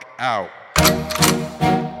fuck out.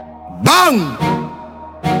 Bang!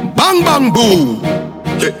 Bang bang boom!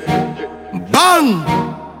 Bang!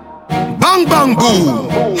 Bang bang boom!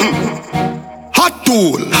 Hot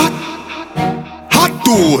tool! Hot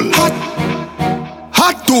tool!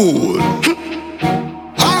 Hot tool!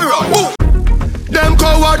 Alright! Them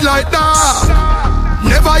coward like that,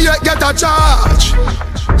 never yet get a charge.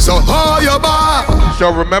 So hold your bar.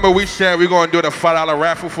 So remember we said we're gonna do the $5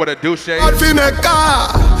 raffle for the Duce.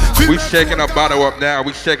 We shaking a bottle up now.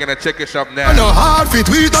 We shaking the tickets up now. No hard fit,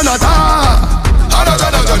 we done a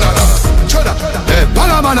Hey,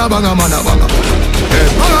 banga mana banga mana banga. Hey,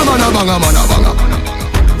 banga mana banga mana banga.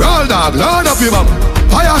 Roll dog, load up your mama.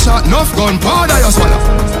 Fire shot, enough gun, powder your swallow.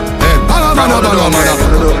 Hey, banga mana banga mana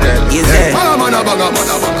banga. Hey, banga mana banga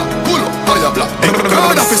mana banga. Pull up, fire black. Hey,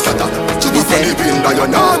 crowd up is scatter. Chupa funny pin by your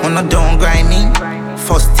nose. On a don't grind me.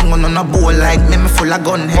 First thing on a bowl like me full of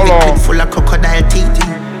gun. Heavy clip full of crocodile teeth.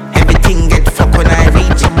 Everything get fucked when I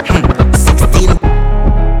reach 16.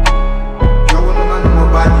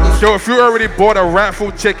 So if you already bought a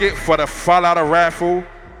raffle ticket for the $5 raffle,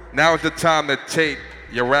 now is the time to take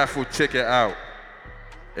your raffle ticket out.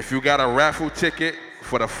 If you got a raffle ticket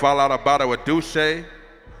for the $5 bottle of Duce,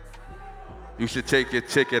 you should take your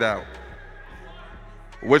ticket out.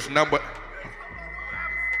 Which number?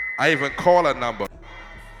 I even call a number.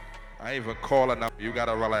 You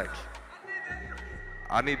gotta relax.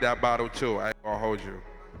 I need that bottle too. I ain't gonna hold you.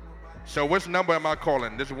 So which number am I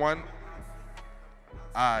calling? This one?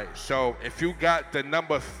 Alright, so if you got the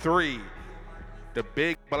number 3, the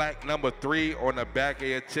big black number 3 on the back of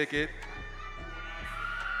your ticket.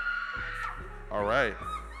 Alright.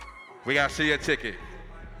 We gotta see your ticket.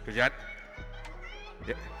 Cause y'all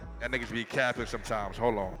niggas be capping sometimes.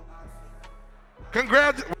 Hold on.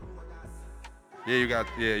 Congrats. Yeah, you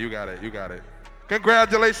got it.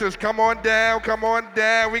 Congratulations. Come on down.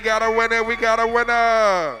 We got a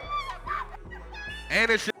winner. And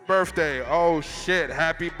it's your birthday. Oh shit,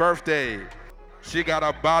 happy birthday. She got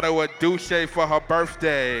a bottle of Duce for her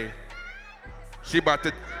birthday. She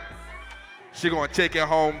gonna take it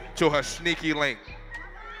home to her sneaky link.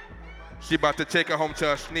 She about to take it home to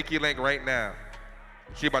her sneaky link right now.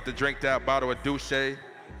 She about to drink that bottle of Duce and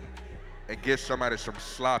give somebody some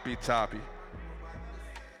sloppy toppy.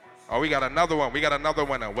 Oh, we got another one.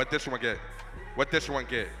 What this one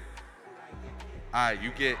get? Alright,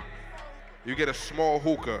 you get a small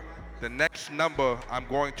hookah. The next number I'm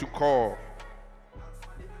going to call.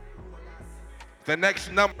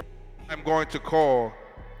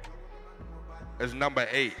 Is number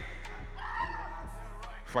 8.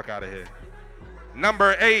 Fuck out of here.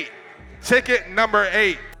 Number 8. Ticket number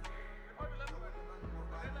 8.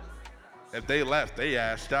 If they left, they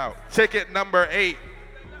asked out. Ticket number 8.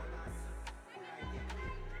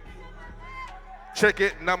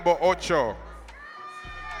 Ticket number 8.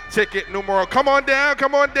 Ticket numero. Come on down.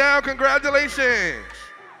 Congratulations.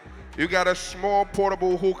 You got a small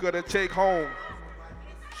portable hookah to take home.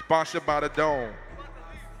 Sponsored by the Dome.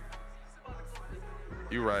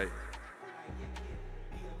 You right.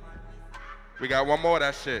 We got one more,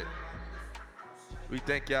 that's it. We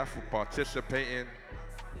thank y'all for participating.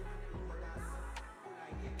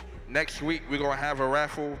 Next week, we're going to have a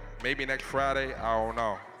raffle. Maybe next Friday. I don't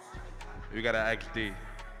know. You got to ask D.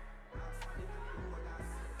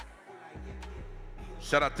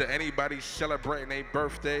 Shout out to anybody celebrating their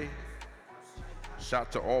birthday. Shout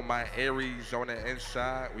out to all my Aries on the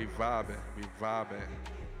inside. We vibing, we vibing.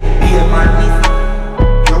 Be a madness.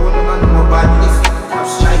 You wanna know badness. Have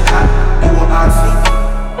striker, you want hard sleep.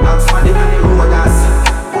 Ask for them on the road and see.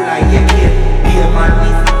 Full of your care. Be a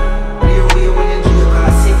madness. Play away when you joke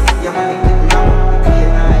and sick. Your money get loud. You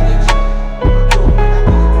clear knowledge.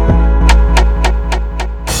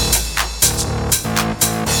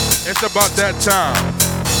 It's about that time.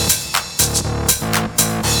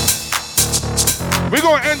 We're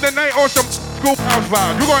gonna end the night on some schoolhouse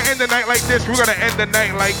vibes. We're gonna end the night like this. We're gonna end the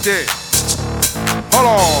night like this. Hold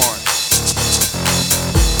on.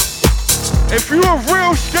 If you're a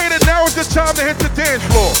real skater, now is the time to hit the dance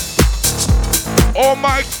floor. All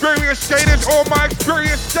my experienced skaters,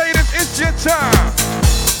 it's your time.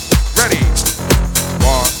 Ready?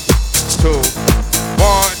 1, 2,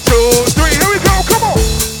 1, 2, 3. Here we go. Come on.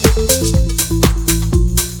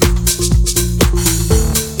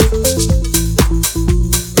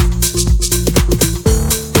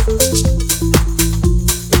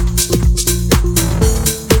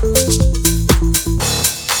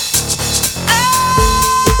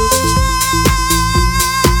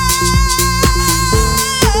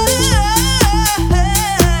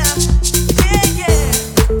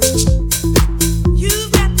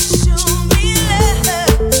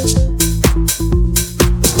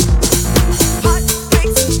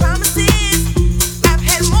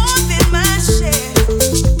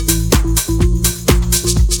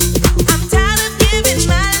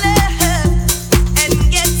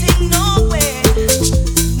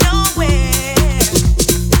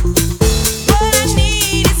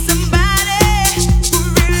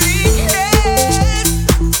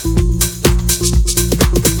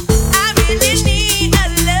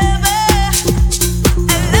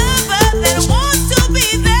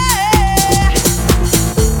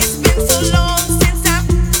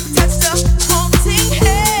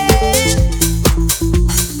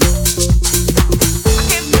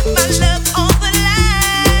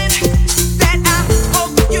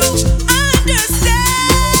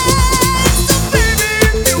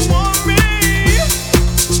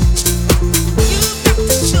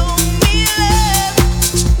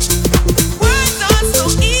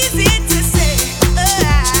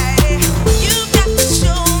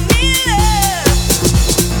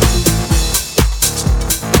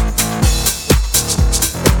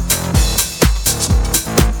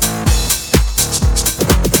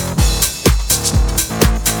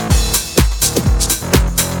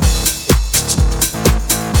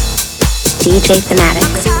 DJ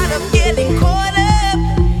Fanatics. I'm tired of getting caught up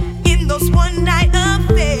in those one night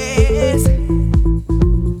affairs.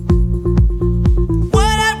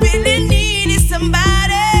 What I really need is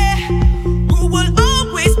somebody who will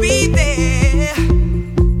always be there.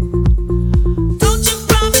 Don't you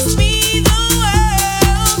promise me the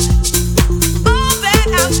world, all that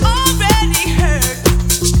I've already heard.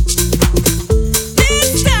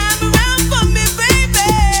 This time around for me, baby,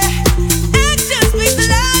 actions speak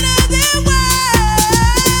louder than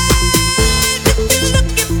words.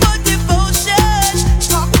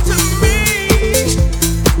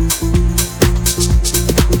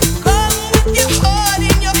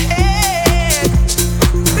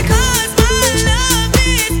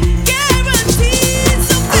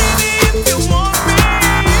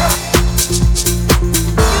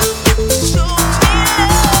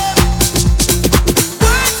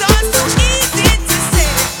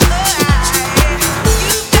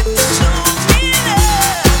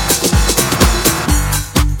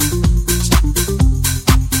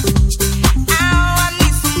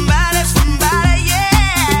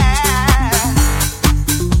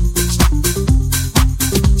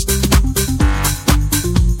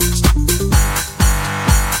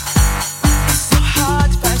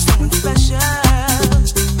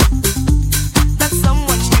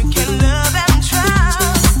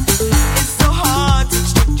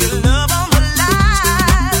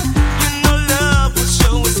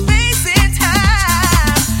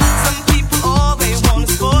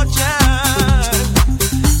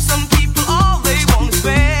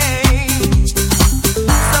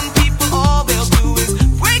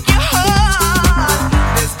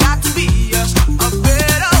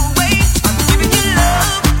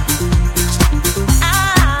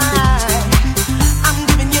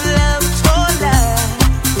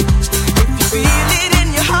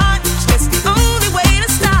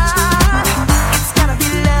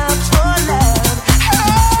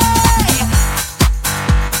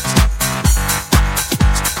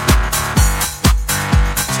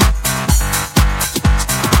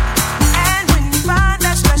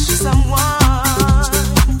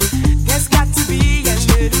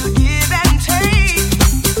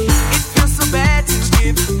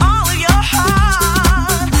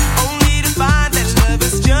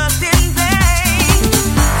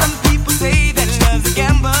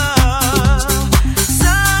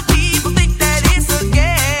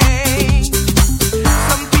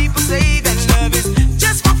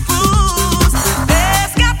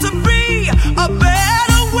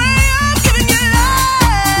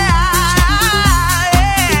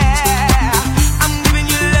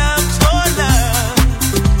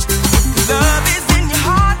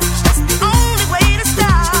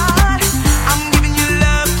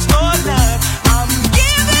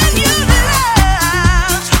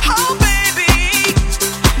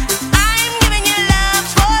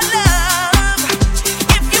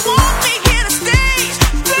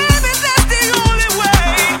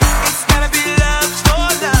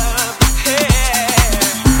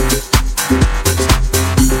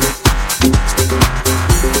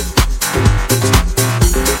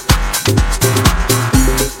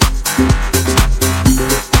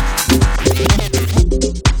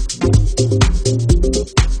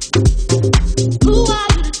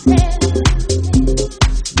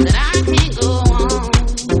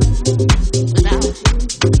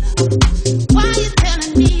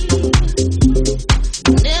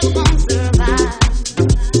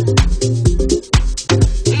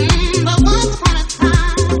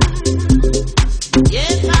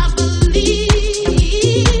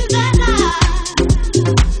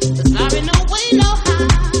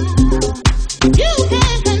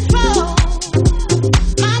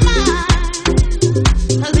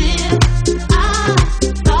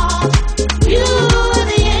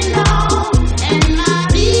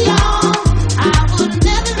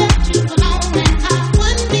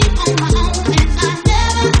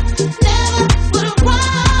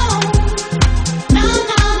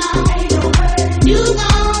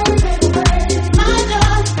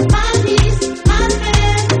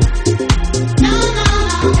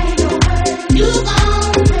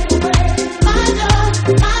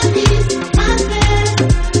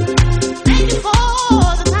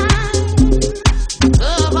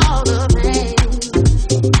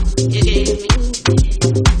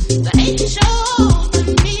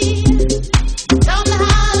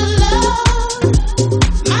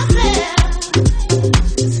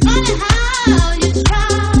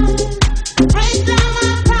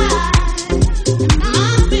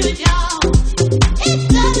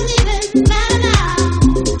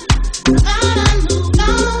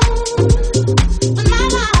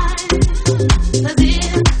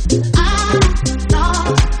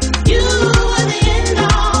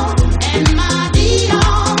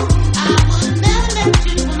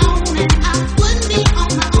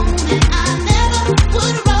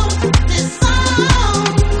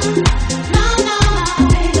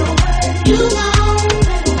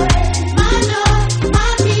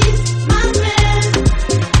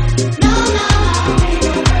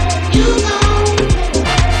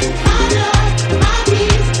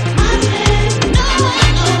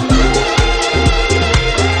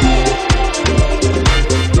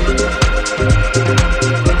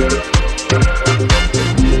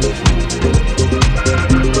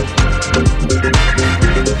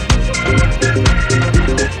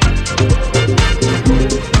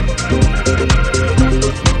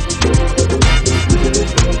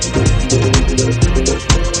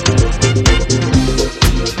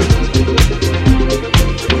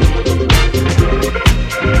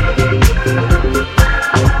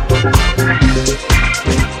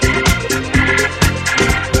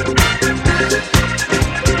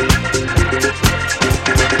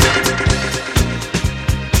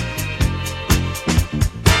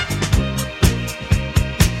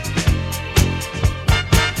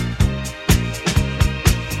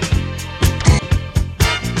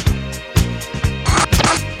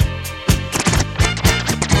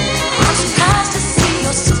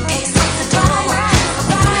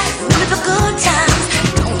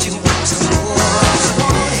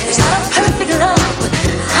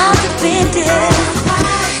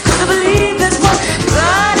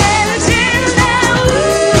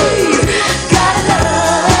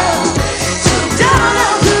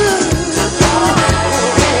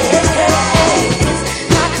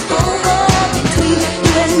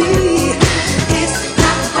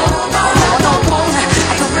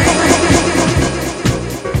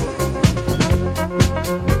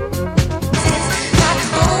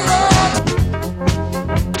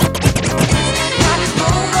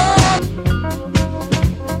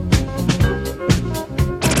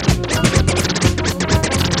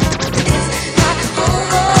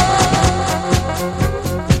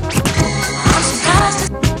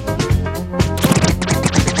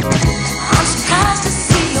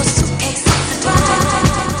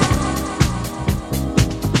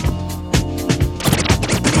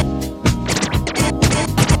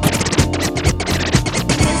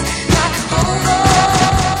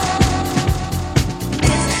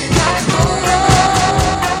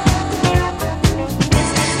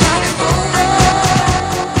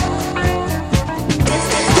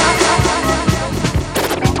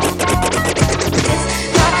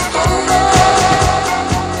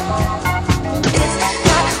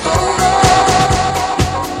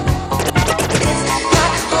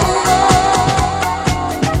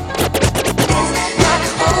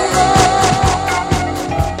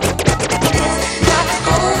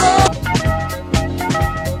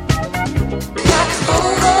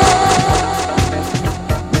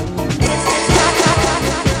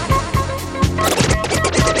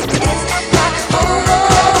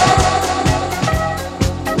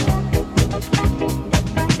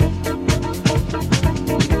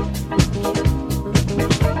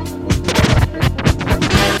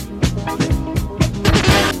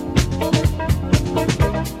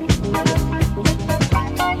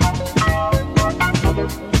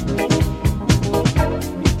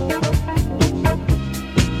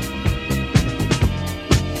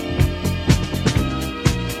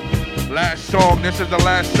 This is the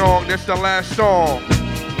last song. This is the last song.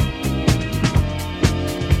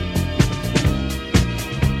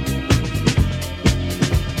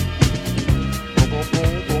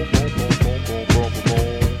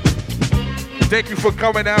 Thank you for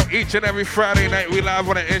coming out each and every Friday night. We live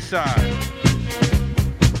on the inside.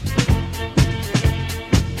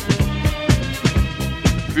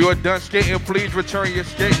 If you are done skating, please return your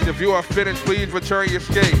skates. If you are finished, please return your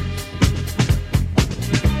skates.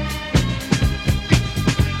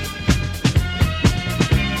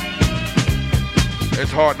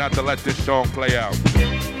 It's hard not to let this song play out.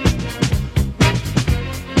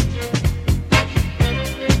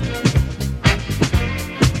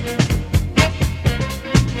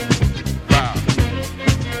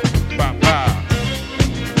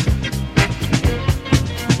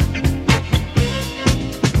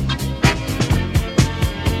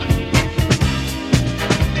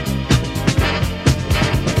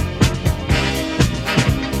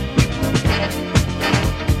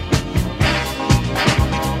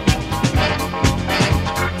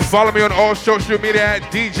 Follow me on all social media at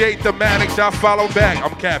DJ Thematics. I'll follow back.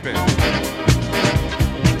 I'm capping.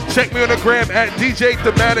 Check me on the gram at DJ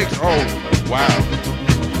Thematics. Oh, wow.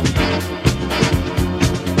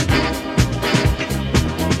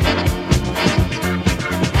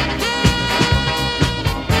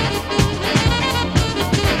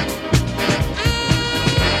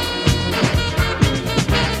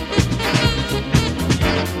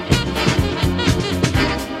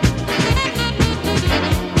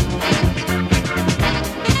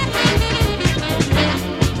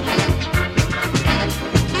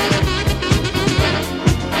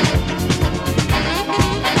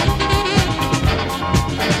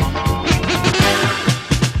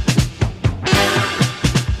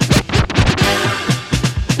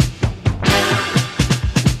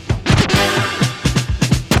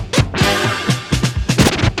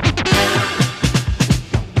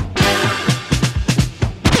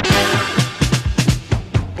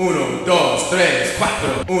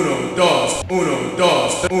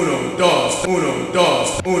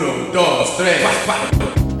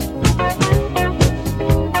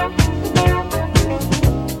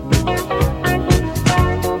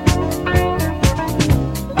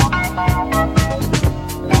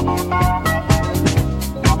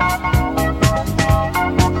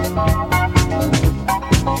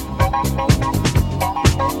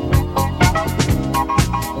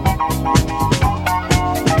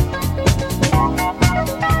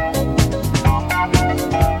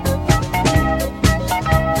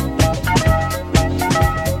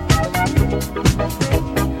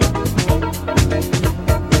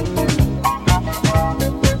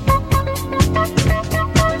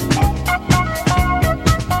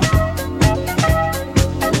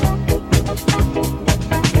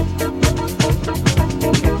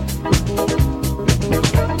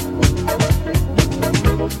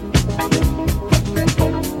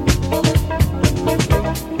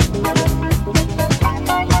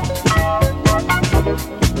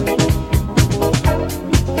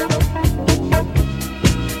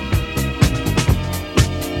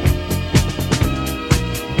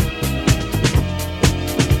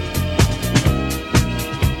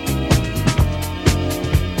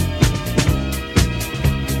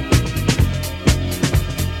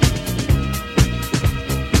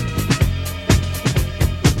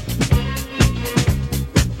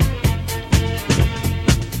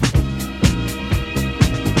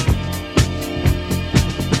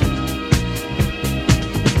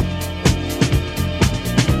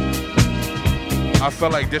 feel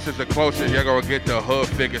like this is the closest you're gonna get to hood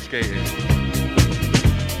figure skating.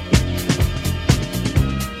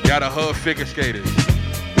 Y'all the hood figure skaters.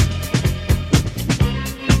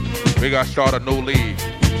 We gotta start a new league.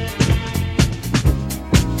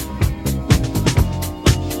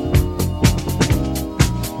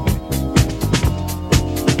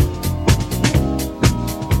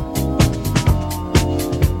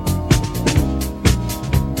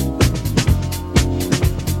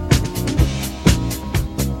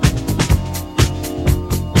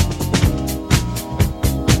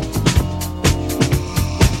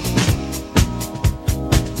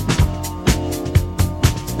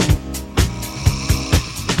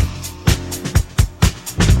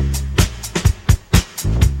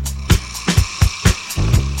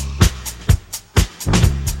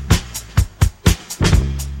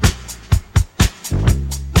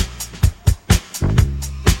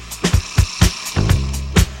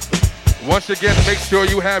 Once again, make sure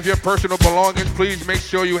you have your personal belongings. Please make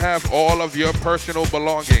sure you have all of your personal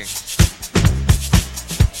belongings.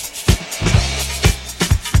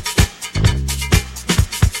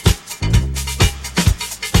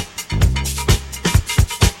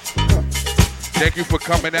 Thank you for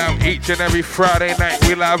coming out each and every Friday night.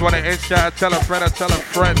 We live on the inside. Tell a friend or tell a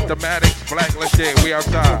friend. Thematics, Blacklist shit. We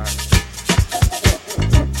outside.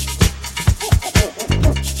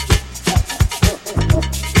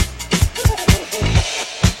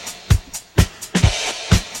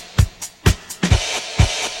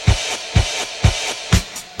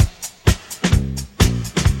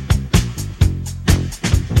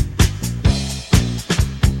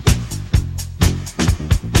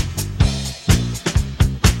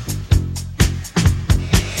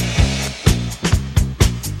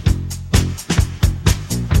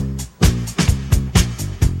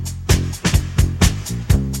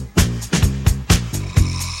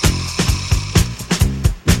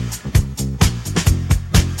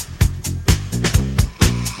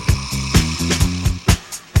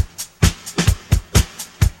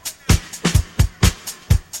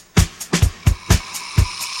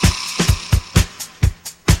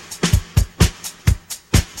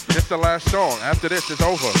 The last song. After this, it's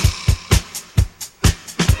over.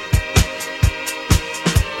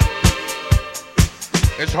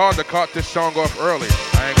 It's hard to cut this song off early.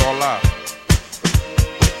 I ain't gonna lie.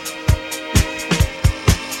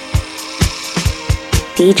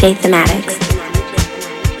 DJ Thematics.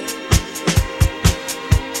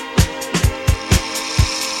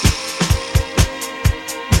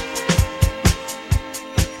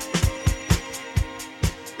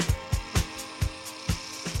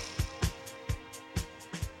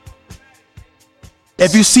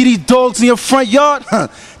 If you see these dogs in your front yard,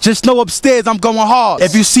 just know upstairs I'm going hard.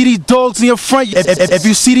 If you see these dogs in your front, if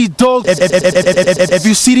you see these dogs, if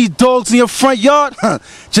you see these dogs in your front yard,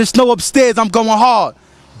 just know upstairs I'm going hard.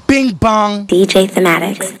 Bing bong. DJ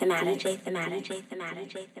Thematics.